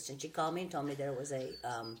wildlife business, and she called me and told me there was a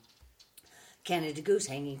Canada goose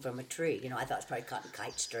hanging from a tree. I thought it was probably caught in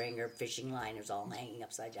kite string or fishing line. It was all hanging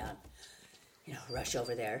upside down. Rush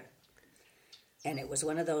over there. And it was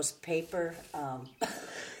one of those paper...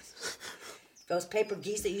 those paper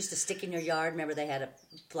geese that used to stick in your yard. Remember, they had a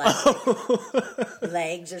plastic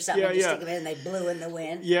legs or something. Yeah, You yeah. stick them in and they blew in the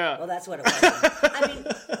wind. Yeah. Well, that's what it was. I mean,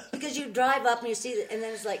 because you drive up and you see that, and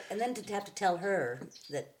then it's like, and then to have to tell her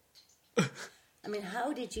that I mean,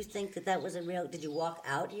 how did you think that was a real? Did you walk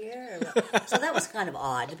out here? So that was kind of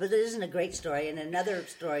odd, but it isn't a great story. And another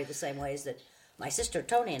story the same way is that my sister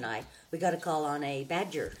Tony and we got a call on a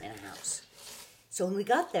badger in a house. So when we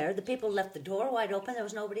got there, the people left the door wide open. There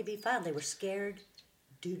was nobody to be found. They were scared,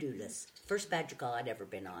 doo-doo-less. First badger call I'd ever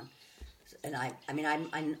been on. And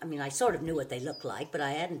I sort of knew what they looked like, but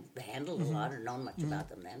I hadn't handled a lot or known much about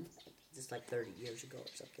them then. Just like 30 years ago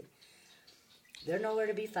or something. They're nowhere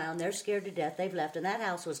to be found. They're scared to death. They've left. And that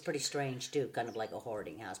house was pretty strange, too, kind of like a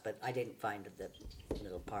hoarding house. But I didn't find the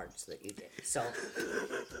little parts that you did. So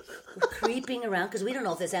we're creeping around because we don't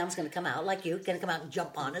know if this animal's going to come out like you. Going to come out and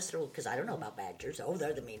jump on us because I don't know about badgers. Oh,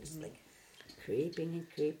 they're the meanest thing. Creeping and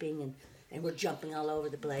creeping. And we're jumping all over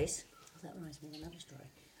the place. That reminds me of another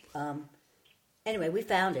story. Anyway, we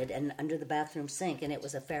found it and under the bathroom sink, and it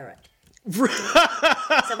was a ferret.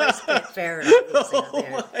 Somebody's pet ferret out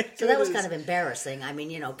there. So that was kind of embarrassing. I mean,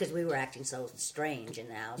 because we were acting so strange in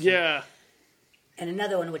the house. Yeah. And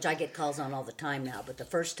another one, which I get calls on all the time now, but the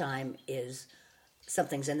first time is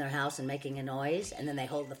something's in their house and making a noise, and then they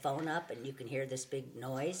hold the phone up, and you can hear this big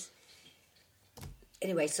noise.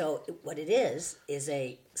 Anyway, so what it is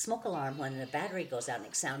a smoke alarm when the battery goes out, and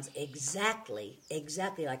it sounds exactly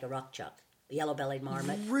like a rock chuck. Yellow-bellied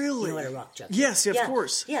marmot. Really? You know what a rock chuck is? Yes, of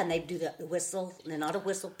course. Yeah, and they do the whistle. They're not a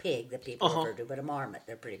whistle pig that people refer to, but a marmot.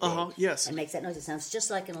 They're pretty big. Yes. And makes that noise. It sounds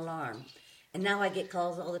just like an alarm. And now I get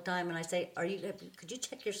calls all the time, and I say, could you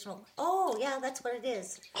check your smoke? Oh, yeah, that's what it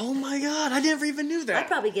is. Oh, my God. I never even knew that. I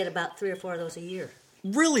probably get about 3 or 4 of those a year.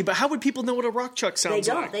 Really? But how would people know what a rock chuck sounds like?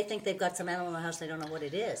 They don't. They think they've got some animal in the house. They don't know what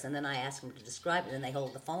it is. And then I ask them to describe it, and they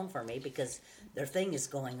hold the phone for me because their thing is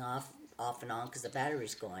going off and on because the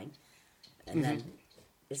battery's going. And then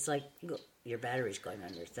it's like, your battery's going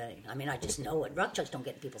on your thing. I mean, I just know it. Rock chucks don't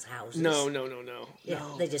get in people's houses. No. Yeah,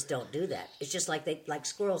 No. they just don't do that. It's just like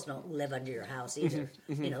squirrels don't live under your house either.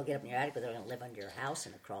 They'll get up in your attic, but they don't live under your house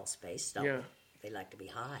in a crawl space. Yeah. They like to be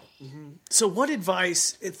high. So what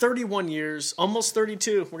advice, at 31 years, almost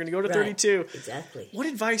 32, we're going to go to 32. Exactly. What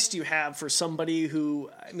advice do you have for somebody who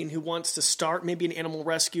wants to start maybe an animal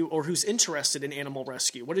rescue or who's interested in animal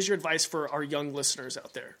rescue? What is your advice for our young listeners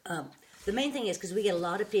out there? The main thing is because we get a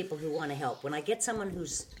lot of people who want to help. When I get someone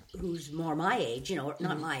who's more my age,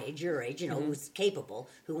 not my age, your age, who's capable,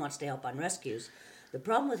 who wants to help on rescues, the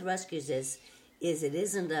problem with rescues is it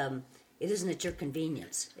isn't at your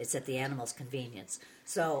convenience. It's at the animal's convenience.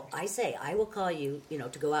 So I say I will call you,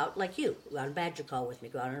 to go out like you, go out on a badger call with me,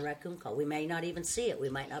 go out on a raccoon call. We may not even see it. We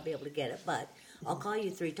might not be able to get it, but I'll call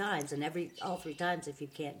you 3 times, and all 3 times, if you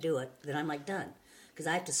can't do it, then I'm done, because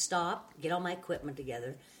I have to stop, get all my equipment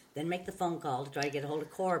together. Then make the phone call to try to get a hold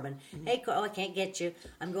of Corbin. Hey, I can't get you.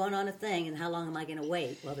 I'm going on a thing, and how long am I going to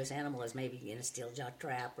wait? Well, this animal is maybe in a steel jaw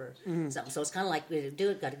trap or something. So it's kind of like, we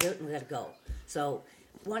got to do it, and we got to go. So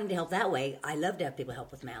wanting to help that way, I love to have people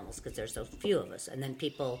help with mammals because there's so few of us. And then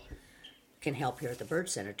people can help here at the Bird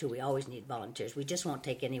Center, too. We always need volunteers. We just won't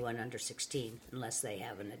take anyone under 16 unless they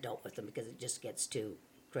have an adult with them because it just gets too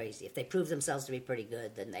crazy. If they prove themselves to be pretty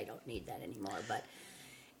good, then they don't need that anymore. But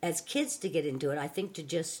as kids to get into it, I think to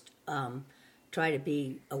just try to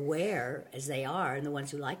be aware, as they are, and the ones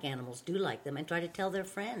who like animals do like them, and try to tell their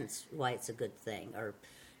friends why it's a good thing. Or,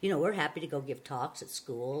 we're happy to go give talks at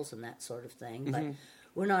schools and that sort of thing, but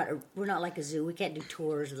we're not like a zoo. We can't do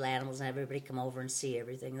tours with animals and have everybody come over and see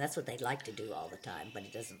everything. That's what they'd like to do all the time, but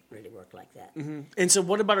it doesn't really work like that. And so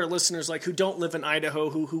what about our listeners who don't live in Idaho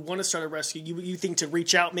who want to start a rescue? You think to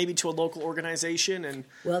reach out maybe to a local organization? And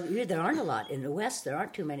well, there aren't a lot. In the West, there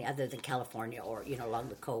aren't too many other than California or, along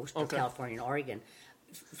the coast of California and Oregon.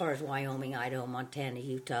 As far as Wyoming, Idaho, Montana,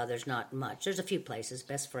 Utah, there's not much. There's a few places,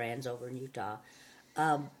 Best Friends over in Utah.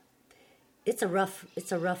 It's a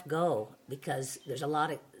rough go because there's a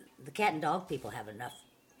lot of the cat and dog people have enough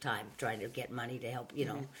time trying to get money to help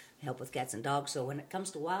help with cats and dogs. So when it comes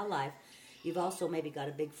to wildlife, you've also maybe got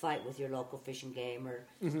a big fight with your local fish and game or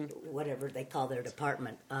whatever they call their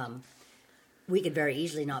department. We could very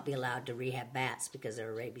easily not be allowed to rehab bats because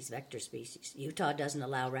they're a rabies vector species. Utah doesn't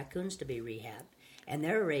allow raccoons to be rehabbed, and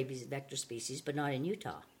they're a rabies vector species, but not in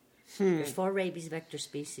Utah. There's 4 rabies vector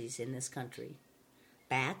species in this country: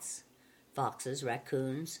 bats, foxes,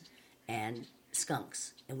 raccoons, and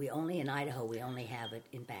skunks. And in Idaho, we only have it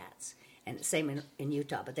in bats. And the same in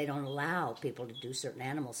Utah, but they don't allow people to do certain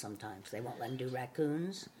animals sometimes. They won't let them do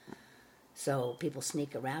raccoons. So people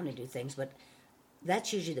sneak around and do things, but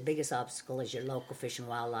that's usually the biggest obstacle is your local fish and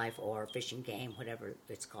wildlife or fish and game, whatever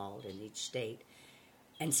it's called in each state.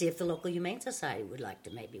 and see if the local Humane Society would like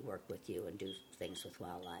to maybe work with you and do things with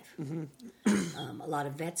wildlife. A lot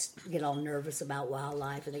of vets get all nervous about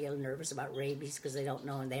wildlife, and they get nervous about rabies because they don't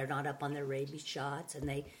know, and they're not up on their rabies shots, and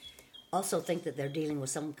they also think that they're dealing with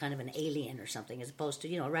some kind of an alien or something, as opposed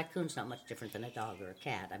to, a raccoon's not much different than a dog or a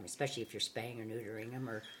cat. I mean, especially if you're spaying or neutering them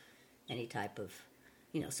or any type of,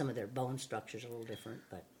 some of their bone structure's a little different,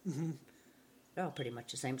 but they're all pretty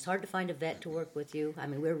much the same. It's hard to find a vet to work with you. I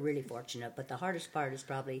mean, we're really fortunate, but the hardest part is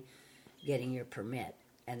probably getting your permit.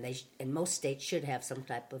 And and most states should have some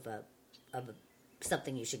type of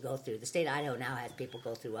something you should go through. The state of Idaho now has people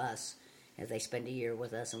go through us. If they spend a year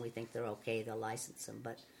with us and we think they're okay, they'll license them.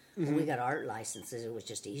 But when we got our licenses, it was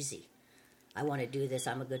just easy. I want to do this.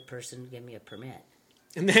 I'm a good person. Give me a permit.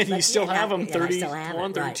 And then But you still yeah, have them and I still 31, have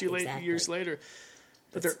it, 32 right, exactly. years later.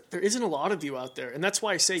 But there isn't a lot of you out there. And that's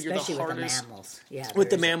why I say Especially you're the with the hardest. mammals. Yeah, With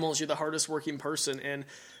the there is. mammals, you're the hardest working person. And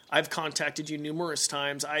I've contacted you numerous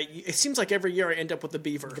times. It seems like every year I end up with a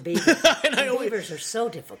beaver. The beavers. And I The always- beavers are so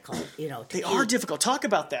difficult, to They keep. are difficult. Talk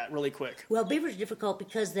about that really quick. Well, beavers are difficult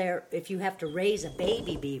because if you have to raise a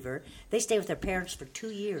baby beaver, they stay with their parents for 2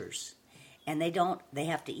 years. And they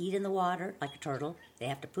have to eat in the water like a turtle. They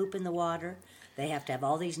have to poop in the water. They have to have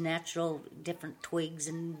all these natural different twigs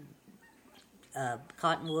and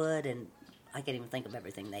cottonwood, and I can't even think of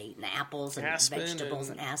everything they eat, and apples and Aspen vegetables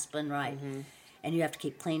and- and aspen, right. And you have to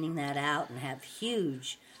keep cleaning that out and have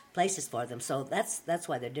huge places for them. So that's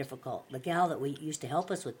why they're difficult. The gal that we used to help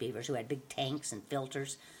us with beavers, who had big tanks and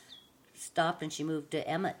filters, stopped and she moved to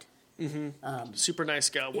Emmett. Super nice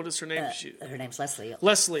gal. What is her name? Her name's Leslie.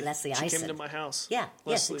 Leslie. Leslie She Eisen. came to my house. Yeah,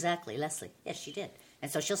 yes, Leslie. exactly, Leslie. Yes, she did. And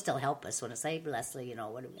so she'll still help us when I say, Leslie,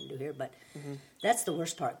 what are we going to do here? But that's the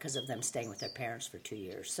worst part because of them staying with their parents for 2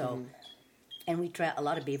 years. So, and a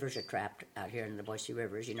lot of beavers are trapped out here in the Boise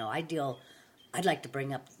Rivers. I'd like to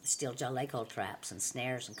bring up steel jaw lake hole traps and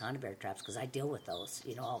snares and conibear traps because I deal with those,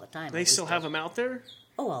 all the time. They still have them out there?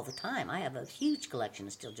 Oh, all the time. I have a huge collection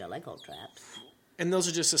of steel jaw lake hole traps. And those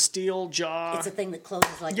are just a steel jaw. It's a thing that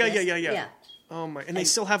closes like Yeah, this. yeah. Oh my! And they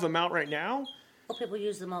still have them out right now Well, people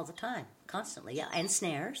use them all the time, constantly. Yeah, and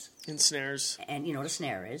snares. in snares. And you know what a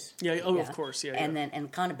snare is? Yeah. Oh, of course. Yeah. And yeah. then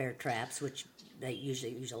conibear traps, which they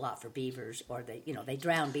usually use a lot for beavers, or they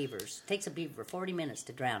drown beavers. It takes a beaver 40 minutes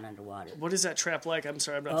to drown underwater. What is that trap like? I'm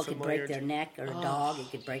sorry, I'm not Well, it could familiar. break their neck or a dog.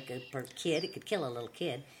 It could break per kid. It could kill a little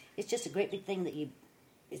kid. It's just a great big thing that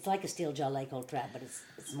it's like a steel jaw lake hole trap, but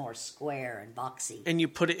it's more square and boxy. And you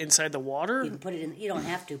put it inside the water? You can put it in. You don't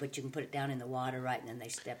have to, but you can put it down in the water, right? And then they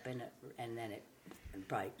step in it, and then it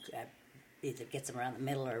probably either gets them around the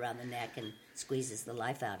middle or around the neck and squeezes the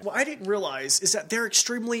life out of them. What I didn't realize is that they're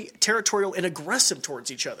extremely territorial and aggressive towards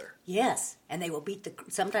each other. Yes, and they will beat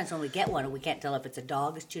sometimes when we get one, and we can't tell if it's a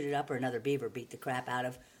dog that's chewed it up or another beaver beat the crap out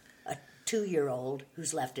of a 2-year-old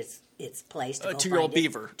who's left its place to A go 2-year-old find it.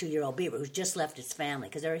 beaver. 2-year-old beaver who's just left its family,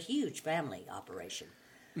 because they're a huge family operation.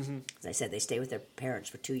 As I said, they stay with their parents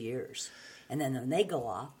for 2 years. And then when they go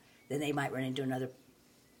off, then they might run into another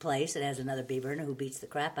place that has another beaver in it who beats the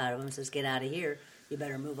crap out of them and says, get out of here. You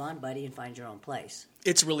better move on, buddy, and find your own place.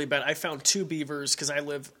 It's really bad. I found 2 beavers because I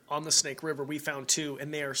live on the Snake River. We found 2,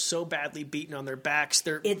 and they are so badly beaten on their backs.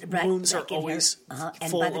 Their wounds are always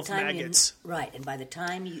full of maggots. Right, and by the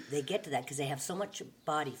time they get to that, because they have so much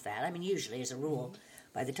body fat, I mean, usually as a rule,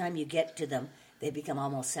 by the time you get to them, they become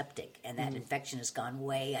almost septic, and that infection has gone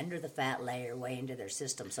way under the fat layer, way into their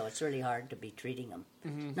system, so it's really hard to be treating them.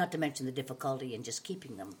 Not to mention the difficulty in just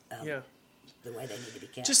keeping them the way they need to be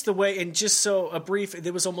kept. Just the way, and just so a brief,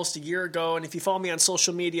 it was almost a year ago, and if you follow me on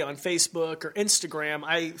social media, on Facebook or Instagram,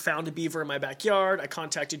 I found a beaver in my backyard. I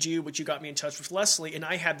contacted you, which you got me in touch with Leslie, and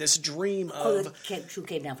I had this dream of... who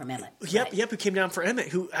came down from Emmett. Yep, right. yep, who came down for Emmett,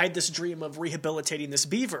 who I had this dream of rehabilitating this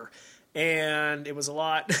beaver. And it was a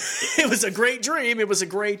lot. It was a great dream. It was a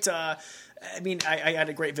great... I had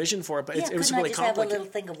a great vision for it, but it was really just complicated. have a little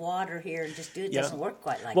thing of water here and just do it? It doesn't work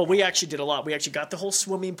quite like Well, that. we actually did a lot. We actually got the whole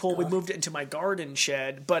swimming pool. We moved it into my garden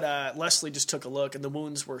shed, but Leslie just took a look, and the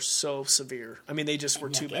wounds were so severe. I mean, they just were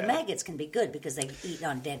too bad. And maggots can be good because they eat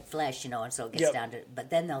on dead flesh, and so it gets down to... But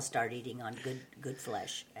then they'll start eating on good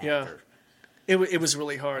flesh after. Yeah. It was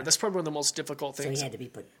really hard. That's probably one of the most difficult things. So he had to be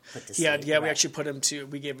put to sleep. Yeah, right. we actually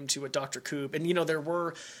we gave him to a Dr. Coop. And,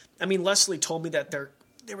 Leslie told me that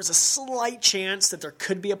there was a slight chance that there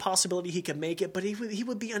could be a possibility he could make it, but he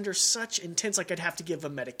would be under such intense, like I'd have to give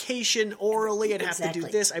him medication orally, I'd have to do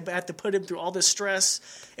this, I'd have to put him through all this stress.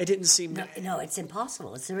 It didn't seem... No, it's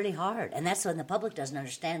impossible. It's really hard. And that's when the public doesn't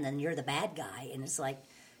understand, then you're the bad guy, and it's like,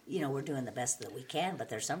 we're doing the best that we can, but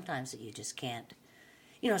there's sometimes that you just can't.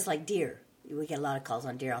 It's like deer. we get a lot of calls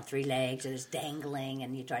on deer on 3 legs or it's dangling,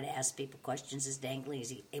 and you try to ask people questions. Is dangling?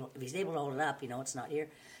 If he's able to hold it up, it's not here.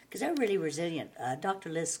 Because they're really resilient. Dr.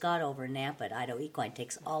 Liz Scott over in Nampa at Idaho Equine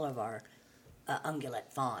takes all of our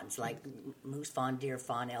ungulate fawns, like moose fawn, deer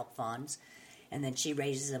fawn, elk fawns, and then she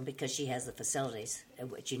raises them because she has the facilities,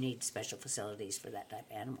 which you need special facilities for that type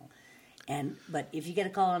of animal. But if you get a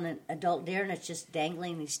call on an adult deer and it's just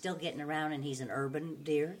dangling and he's still getting around and he's an urban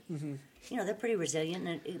deer, they're pretty resilient,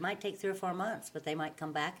 and it might take 3 or 4 months, but they might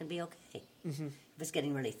come back and be okay. If it's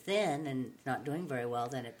getting really thin and not doing very well,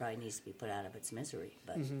 then it probably needs to be put out of its misery.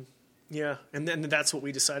 But Yeah, and then that's what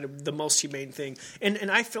we decided the most humane thing.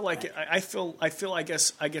 And I feel like I feel I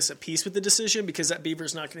guess at peace with the decision, because that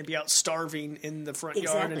beaver's not going to be out starving in the front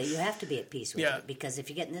yard. Exactly, you have to be at peace with it, because if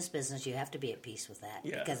you get in this business, you have to be at peace with that,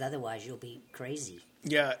 because otherwise you'll be crazy.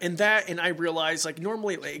 Yeah, and I realize, like,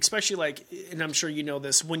 normally, especially, like, and I'm sure you know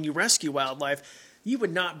this, when you rescue wildlife, you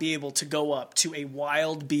would not be able to go up to a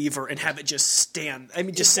wild beaver and have it just stand. I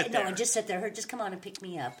mean, just sit there. No, and just sit there. Just come on and pick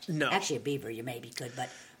me up. No. Actually, a beaver you maybe could, but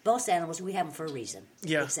most animals, we have them for a reason.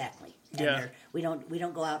 Yeah. Exactly. And we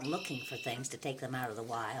don't go out looking for things to take them out of the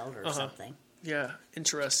wild or something. Yeah,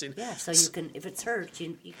 interesting. Yeah, so you can, if it's hurt,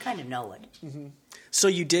 you kind of know it. Mm-hmm. So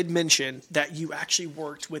you did mention that you actually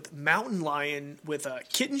worked with mountain lion with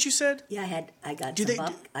kittens, you said? Yeah, I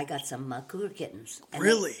got some cougar kittens. And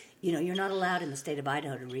really? You're not allowed in the state of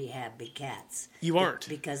Idaho to rehab big cats. You aren't?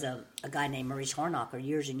 Because a guy named Maurice Hornacher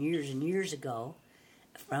years and years and years ago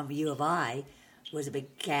from U of I was a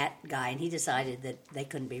big cat guy, and he decided that they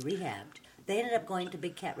couldn't be rehabbed. They ended up going to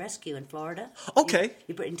Big Cat Rescue in Florida. Okay.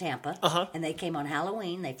 In Tampa. And they came on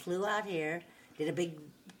Halloween. They flew out here, did a big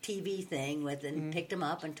TV thing with them, picked them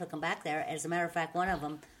up and took them back there. As a matter of fact, one of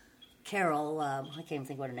them, Carol, I can't even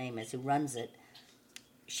think what her name is, who runs it,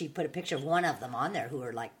 she put a picture of one of them on there who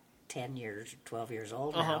are like 10 years, 12 years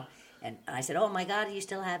old now. And I said, oh, my God, you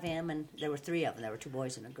still have him? And there were 3 of them. There were 2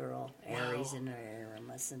 boys and a girl, Aries and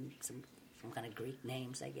Aramis, and some kind of Greek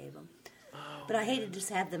names I gave them. But I hated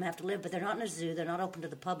to have them have to live. But they're not in a zoo. They're not open to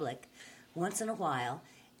the public once in a while.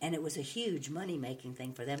 And it was a huge money-making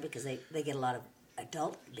thing for them because they get a lot of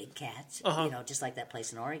adult big cats, just like that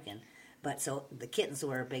place in Oregon. But so the kittens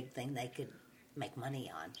were a big thing they could make money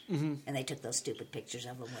on. And they took those stupid pictures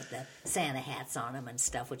of them with the Santa hats on them and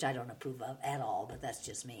stuff, which I don't approve of at all, but that's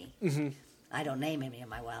just me. I don't name any of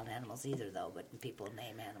my wild animals either, though, but people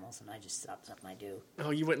name animals, and I just thought something I do. Oh,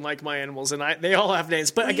 you wouldn't like my animals, and they all have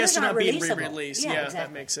names, but I guess they're not being re-released. Yeah, exactly.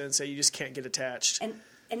 That makes sense. You just can't get attached. And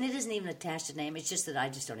it isn't even attached to name. It's just that I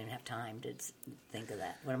just don't even have time to think of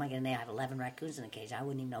that. What am I going to name? I have 11 raccoons in a cage. I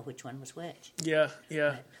wouldn't even know which one was which. Yeah.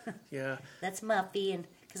 That's Muffy, and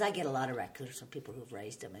because I get a lot of raccoons from people who've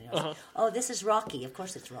raised them. And like, oh, this is Rocky. Of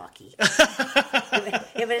course it's Rocky.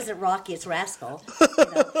 if it isn't Rocky, it's Rascal.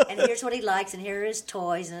 And here's what he likes, and here are his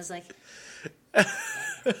toys. And it's like...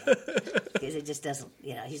 Because it just doesn't,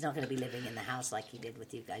 he's not going to be living in the house like he did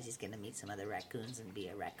with you guys. He's going to meet some other raccoons and be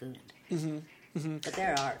a raccoon. But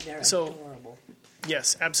they're adorable.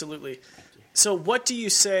 Yes, absolutely. So what do you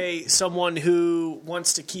say someone who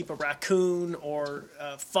wants to keep a raccoon or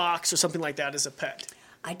a fox or something like that as a pet?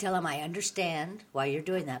 I tell them I understand why you're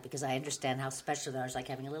doing that, because I understand how special they are. It's like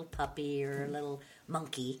having a little puppy or a little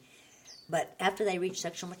monkey. But after they reach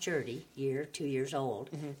sexual maturity, 2 years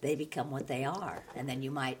old, they become what they are. And then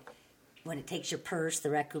you might, when it takes your purse,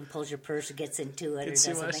 the raccoon pulls your purse or gets into it or does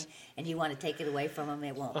something, and you want to take it away from them,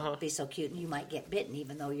 it won't be so cute. And you might get bitten,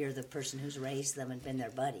 even though you're the person who's raised them and been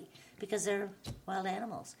their buddy, because they're wild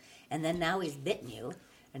animals. And then now he's bitten you,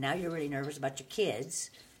 and now you're really nervous about your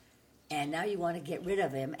kids, and now you want to get rid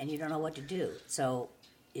of him, and you don't know what to do. So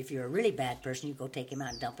if you're a really bad person, you go take him out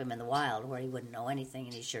and dump him in the wild where he wouldn't know anything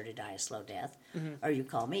and he's sure to die a slow death. Or you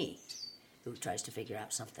call me, who tries to figure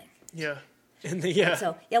out something. Yeah.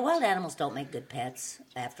 So, wild animals don't make good pets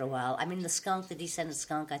after a while. I mean, the skunk, the descendant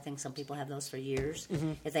skunk, I think some people have those for years.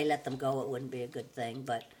 If they let them go, it wouldn't be a good thing.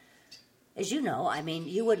 But as you know, I mean,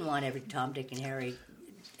 you wouldn't want every Tom, Dick, and Harry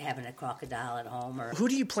having a crocodile at home. Or who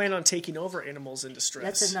do you plan on taking over animals in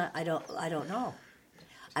distress? I don't know.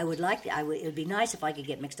 I would like to, it would be nice if I could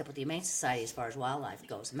get mixed up with the Humane Society as far as wildlife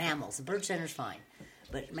goes. Mammals, the bird center's fine,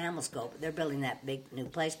 but mammals go. They're building that big new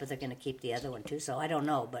place, but they're going to keep the other one too. So I don't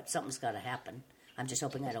know, but something's got to happen. I'm just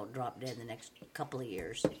hoping I don't drop dead in the next couple of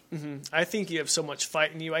years. I think you have so much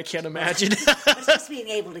fight in you, I can't imagine. It's just being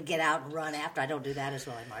able to get out and run after. I don't do that as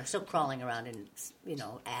well anymore. I'm still crawling around in,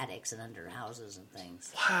 attics and under houses and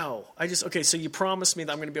things. Wow. So you promised me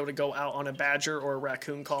that I'm going to be able to go out on a badger or a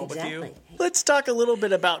raccoon call with you. Hey. Let's talk a little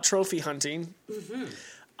bit about trophy hunting.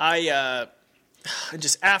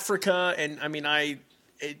 Just Africa, and I mean,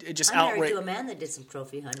 it just I'm married outraged. to a man that did some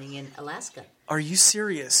trophy hunting in Alaska, Are you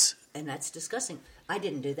serious? and that's disgusting. I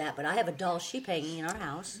didn't do that, but I have a Dall sheep hanging in our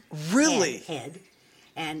house. Really? Head.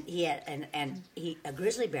 And he had a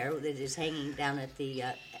grizzly bear that is hanging down at the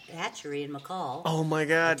hatchery in McCall. Oh my A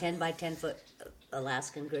God! 10 by 10 foot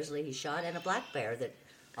Alaskan grizzly he shot, and a black bear that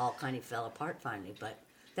all kind of fell apart finally. But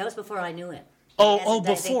that was before I knew him.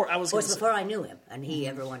 Before I was. It Gonna was say, before I knew him, and he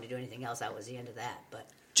ever wanted to do anything else. That was the end of that. But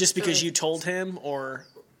just because so you told him, or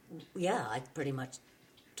yeah, I pretty much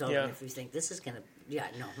told Yeah. him if you think this is gonna. Yeah,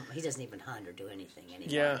 no, he doesn't even hunt or do anything anymore.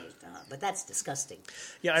 Yeah. He used to hunt. But that's disgusting.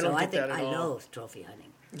 Yeah, I don't so get I think that at I all. loathe trophy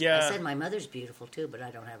hunting. Yeah. I said my mother's beautiful too, but I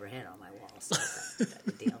don't have her head on my wall. So that's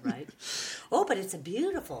the deal, right? Oh, but it's a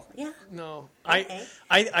beautiful, yeah. no, Okay.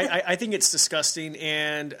 I think it's disgusting.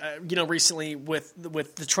 And recently with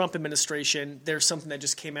the Trump administration, there's something that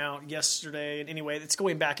just came out yesterday. And anyway, it's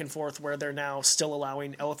going back and forth where they're now still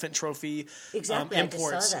allowing elephant trophy Exactly, I just saw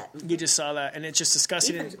imports. that. Mhm. You just saw that, and it's just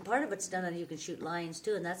disgusting. Even part of it's done and you can shoot lions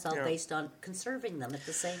too, and that's all Yeah. based on conserving them at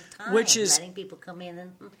the same time. Which is- letting people come in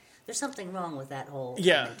and there's something wrong with that whole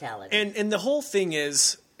Yeah, mentality. and the whole thing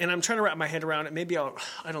is, and I'm trying to wrap my head around it. Maybe I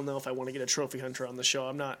don't know if I want to get a trophy hunter on the show.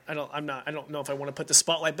 I don't know if I want to put the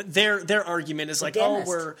spotlight. But their argument is like, oh,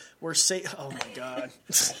 dentist. we're safe. Oh my God.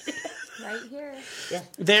 Right here. yeah.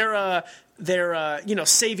 They're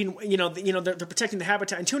saving, they're protecting the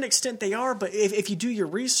habitat, and to an extent they are, but if you do your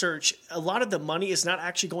research, a lot of the money is not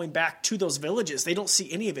actually going back to those villages. They don't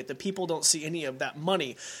see any of it. The people don't see any of that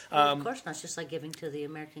money. Well, of course not. It's just like giving to the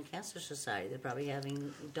American Cancer Society. They're probably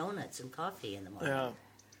having donuts and coffee in the morning.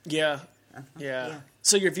 Yeah. Yeah.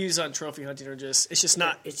 So your views on trophy hunting are it's just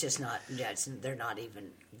not. It's just not. Yeah, they're not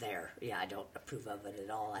even there. Yeah, I don't approve of it at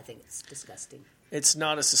all. I think it's disgusting. It's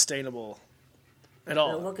not as sustainable at But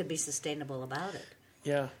all. what could be sustainable about it?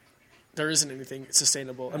 Yeah. There isn't anything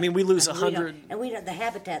sustainable. I mean, we lose 100. And we don't. The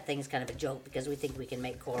habitat thing is kind of a joke because we think we can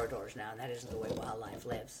make corridors now, and that isn't the way wildlife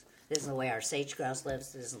lives. This isn't the way our sage grouse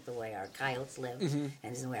lives. This isn't the way our coyotes live, Mm-hmm.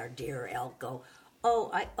 and this isn't the way our deer or elk go.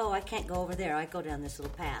 I can't go over there. I go down this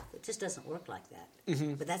little path. It just doesn't work like that.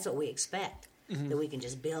 Mm-hmm. But that's what we expect. That we can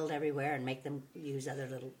just build everywhere and make them use other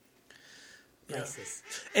little places.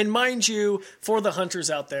 And mind you, for the hunters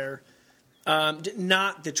out there,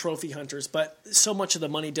 not the trophy hunters, but so much of the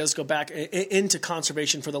money does go back into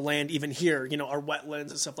conservation for the land, even here, our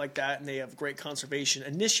wetlands and stuff like that, and they have great conservation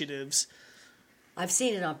initiatives. I've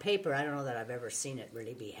seen it on paper. I don't know that I've ever seen it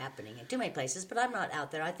really be happening in too many places, but I'm not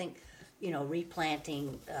out there. I think,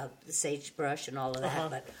 replanting the sagebrush and all of that,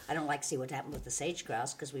 but I don't like to see what happened with the sage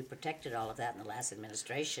grouse because we protected all of that in the last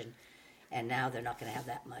administration, and now they're not going to have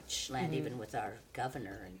that much land, even with our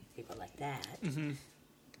governor and people like that.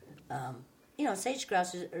 Sage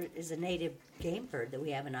grouse is a native game bird that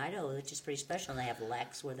we have in Idaho, which is pretty special. And they have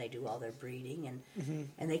leks where they do all their breeding,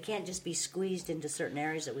 and they can't just be squeezed into certain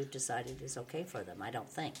areas that we've decided is okay for them. I don't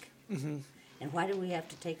think. And why do we have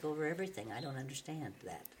to take over everything? I don't understand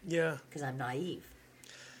that. Yeah. Because I'm naive.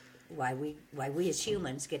 Why we as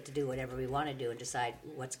humans get to do whatever we want to do and decide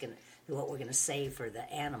what we're gonna save for the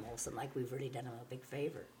animals, and like we've really done them a big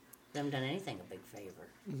favor. They haven't done anything a big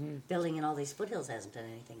favor. Building in all these foothills hasn't done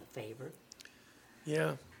anything a favor.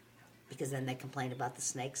 Yeah. Because then they complain about the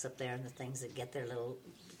snakes up there and the things that get their little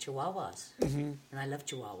chihuahuas. And I love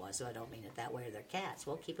chihuahuas, so I don't mean it that way, or they're cats.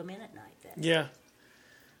 Well, keep them in at night then. Yeah.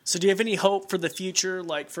 So do you have any hope for the future?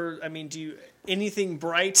 Anything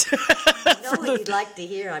bright? I know what you'd like to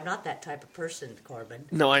hear. I'm not that type of person, Corbin.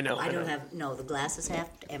 No, I know. I don't have, the glass is half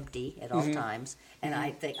empty at all times, and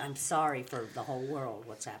I think I'm sorry for the whole world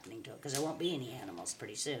what's happening to it, because there won't be any animals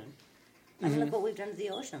pretty soon. I mean, look what we've done to the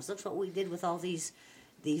oceans. Look what we did with all these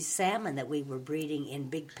salmon that we were breeding in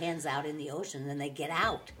big pens out in the ocean, and then they get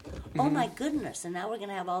out. Oh my goodness! And now we're going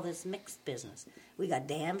to have all this mixed business. We got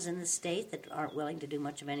dams in the state that aren't willing to do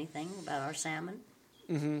much of anything about our salmon.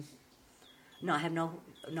 No, I have no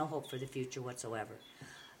hope for the future whatsoever.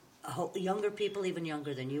 I hope younger people, even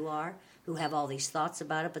younger than you are, who have all these thoughts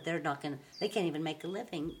about it, but they can't even make a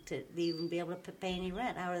living to even be able to pay any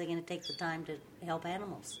rent. How are they going to take the time to help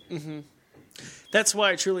animals? That's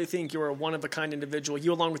why I truly think you're a one-of-a-kind individual,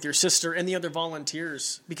 you along with your sister and the other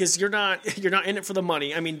volunteers, because you're not in it for the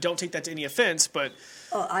money. I mean, don't take that to any offense, but...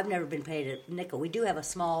 Oh, I've never been paid a nickel. We do have a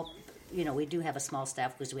small,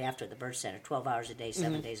 staff because we have to at the birth center. 12 hours a day,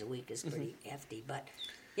 7 days a week is pretty hefty. But,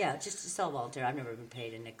 yeah, it's all volunteer. I've never been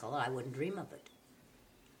paid a nickel. I wouldn't dream of it.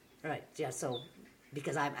 Right, yeah, so,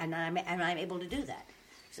 because I'm able to do that.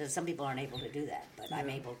 So some people aren't able to do that, but I'm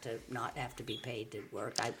able to not have to be paid to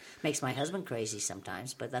work. Makes my husband crazy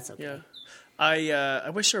sometimes, but that's okay. Yeah. I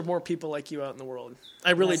wish there were more people like you out in the world.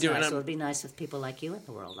 I really do. Nice. And It would be nice with people like you in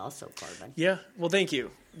the world also, Corbin. yeah. Well, thank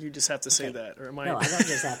you. You just have to say that, or am I? No, I don't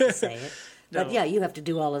just have to say it. But No. yeah, you have to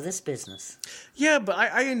do all of this business. Yeah, but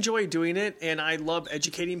I enjoy doing it, and I love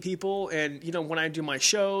educating people. And, when I do my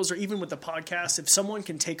shows or even with the podcast, if someone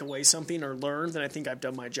can take away something or learn, then I think I've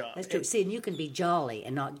done my job. That's true. See, and you can be jolly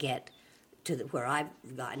and not get to where I've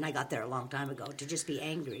got, and I got there a long time ago, to just be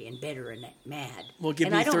angry and bitter and mad. Well, give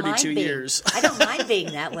and me I don't 32 mind being- years. I don't mind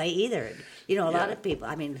being that way either. A lot of people,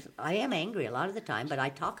 I mean, I am angry a lot of the time, but I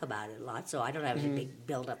talk about it a lot, so I don't have any big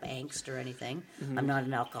build-up angst or anything. I'm not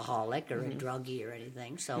an alcoholic or a druggie or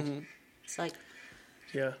anything, so it's like,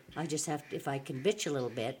 Yeah. I just have to, if I can bitch a little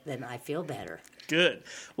bit, then I feel better. Good.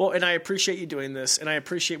 Well, and I appreciate you doing this, and I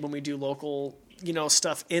appreciate when we do local,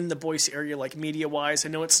 stuff in the Boise area, like media-wise. I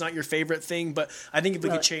know it's not your favorite thing, but I think if we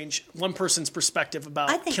could change one person's perspective I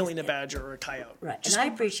about think killing a badger or a coyote. Right, and I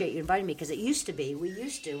appreciate you inviting me because we used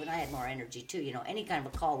to, and I had more energy too, any kind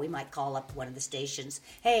of a call, we might call up one of the stations,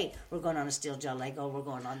 hey, we're going on a steel jaw Lego, we're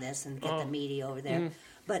going on this, and get the media over there.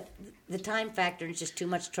 But the time factor is just too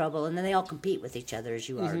much trouble, and then they all compete with each other, as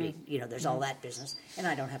you already, there's all that business, and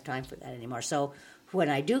I don't have time for that anymore. So when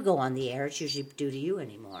I do go on the air, it's usually due to you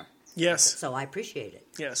anymore. Yes. So I appreciate it.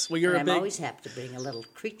 Yes. Well, you're and a I'm big... always happy to bring a little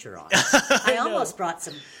creature on. I almost brought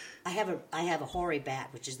some. I have a hoary bat,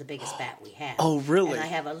 which is the biggest bat we have. Oh, really? And I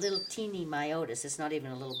have a little teeny myotis. It's not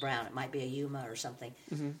even a little brown. It might be a Yuma or something.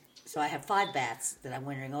 So I have 5 bats that I'm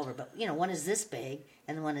wintering over. But, one is this big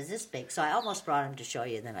and one is this big. So I almost brought him to show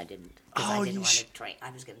you, then I didn't. Because I didn't want to train.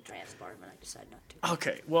 I was going to transport him, and I decided not to.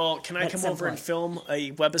 Okay. Well, can I At come some over and point. film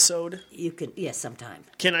a webisode? You can, yes, sometime.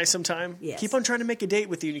 Can I sometime? Yes. Keep on trying to make a date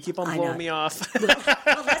with you, and you keep on I blowing know. me off.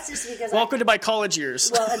 Well, that's just because Welcome to my college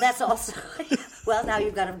years. Well, and that's also. Well, now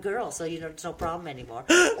you've got a girl, so it's no problem anymore.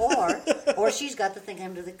 Or she's got to think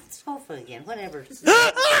I'm to the sofa again. Whatever. It's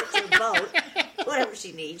your boat. Whatever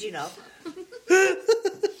she needs,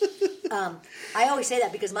 I always say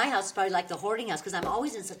that because my house is probably like the hoarding house because I'm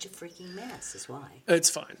always in such a freaking mess. Is why. It's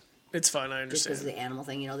fine. It's fine. I Just understand. because of the animal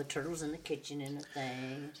thing, the turtles in the kitchen and the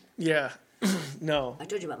thing. Yeah. No. I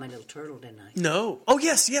told you about my little turtle, didn't I? No. Oh,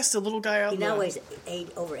 yes, the little guy out He there. now weighs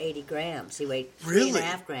over 80 grams. He weighed Really?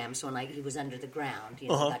 3.5 grams when he was under the ground.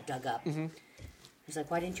 Got dug up. He's like,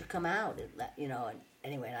 "Why didn't you come out?" And,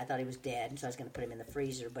 anyway, and I thought he was dead, and so I was going to put him in the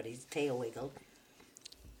freezer, but his tail wiggled.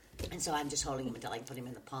 And so I'm just holding him until I can put him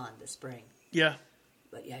in the pond this spring. Yeah.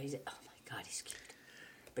 But yeah, oh my God, he's cute.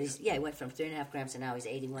 But he went from 3.5 grams to now he's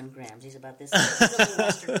 81 grams. He's about this. He's a little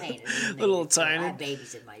Western painted. Little tiny. I have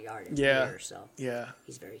babies in my yard every Yeah. year, so Yeah.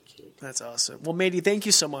 he's very cute. That's awesome. Well, Matey, thank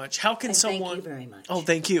you so much. How can And someone... thank you very much. Oh,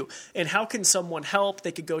 thank you. And how can someone help?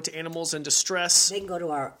 They could go to Animals in Distress. They can go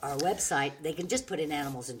to our website. They can just put in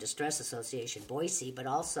Animals in Distress Association Boise, but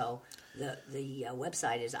also the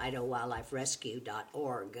website is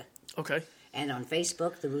idowildliferescue.org. Okay. And on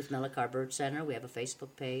Facebook, the Ruth Millicar Bird Center, we have a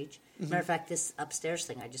Facebook page. Matter of fact, this upstairs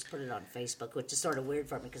thing, I just put it on Facebook, which is sort of weird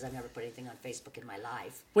for me because I've never put anything on Facebook in my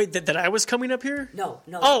life. Wait, that I was coming up here? No.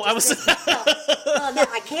 Oh, I was... No,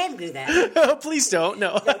 I can do that. Oh, please don't.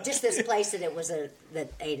 No. No, just this place that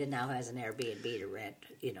that Ada now has an Airbnb to rent,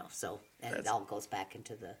 so, and it all goes back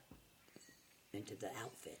into the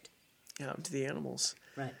outfit. Yeah, to the animals.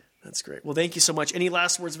 Right. That's great. Well, thank you so much. Any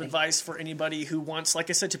last words of advice for anybody who wants,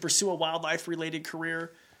 like I said, to pursue a wildlife-related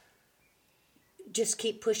career? Just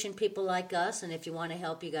keep pushing people like us, and if you want to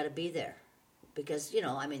help, you got to be there. Because, the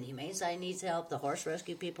Humane Society needs help, the horse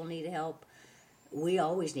rescue people need help. We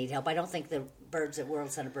always need help. I don't think the birds at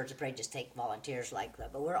World Center Birds of Prey just take volunteers like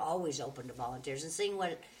that, but we're always open to volunteers and seeing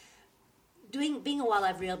being a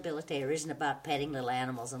wildlife rehabilitator isn't about petting little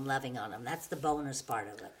animals and loving on them. That's the bonus part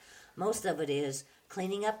of it. Most of it is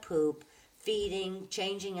cleaning up poop, feeding,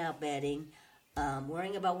 changing out bedding,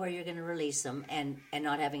 worrying about where you're going to release them, and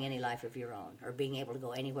not having any life of your own or being able to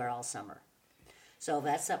go anywhere all summer. So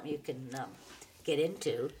that's something you can get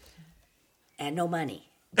into, and no money.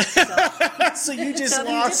 So you just So you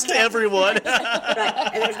lost just- everyone. Right,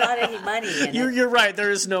 and there's not any money in it. You're right.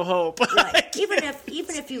 There is no hope. Right. Even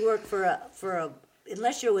if you work for a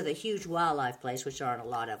unless you're with a huge wildlife place, which aren't a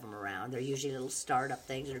lot of them around, they're usually little startup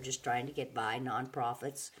things that are just trying to get by,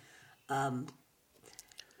 nonprofits.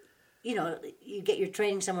 You get your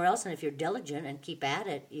training somewhere else, and if you're diligent and keep at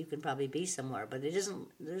it, you can probably be somewhere. But there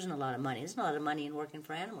isn't a lot of money. There's not a lot of money in working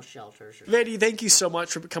for animal shelters. Lady, thank you so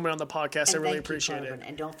much for coming on the podcast. I And really thank you, appreciate it. Corbin.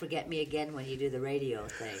 And don't forget me again when you do the radio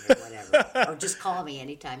thing or whatever. Or just call me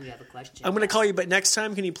anytime you have a question. I'm going to call you, but next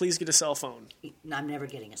time, can you please get a cell phone? No, I'm never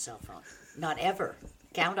getting a cell phone. Not ever.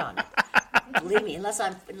 Count on it. Believe me,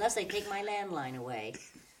 unless they take my landline away,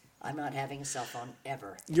 I'm not having a cell phone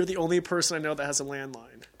ever. You're the only person I know that has a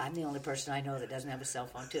landline. I'm the only person I know that doesn't have a cell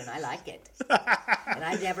phone, too, and I like it. And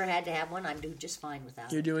I never had to have one. I'm doing just fine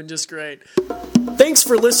without You're it. doing just great. Thanks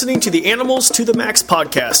for listening to the Animals to the Max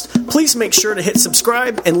podcast. Please make sure to hit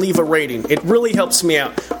subscribe and leave a rating. It really helps me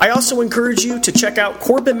out. I also encourage you to check out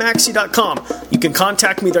CorbinMaxey.com. You can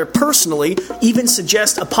contact me there personally, even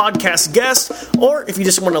suggest a podcast guest, or if you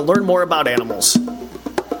just want to learn more about animals.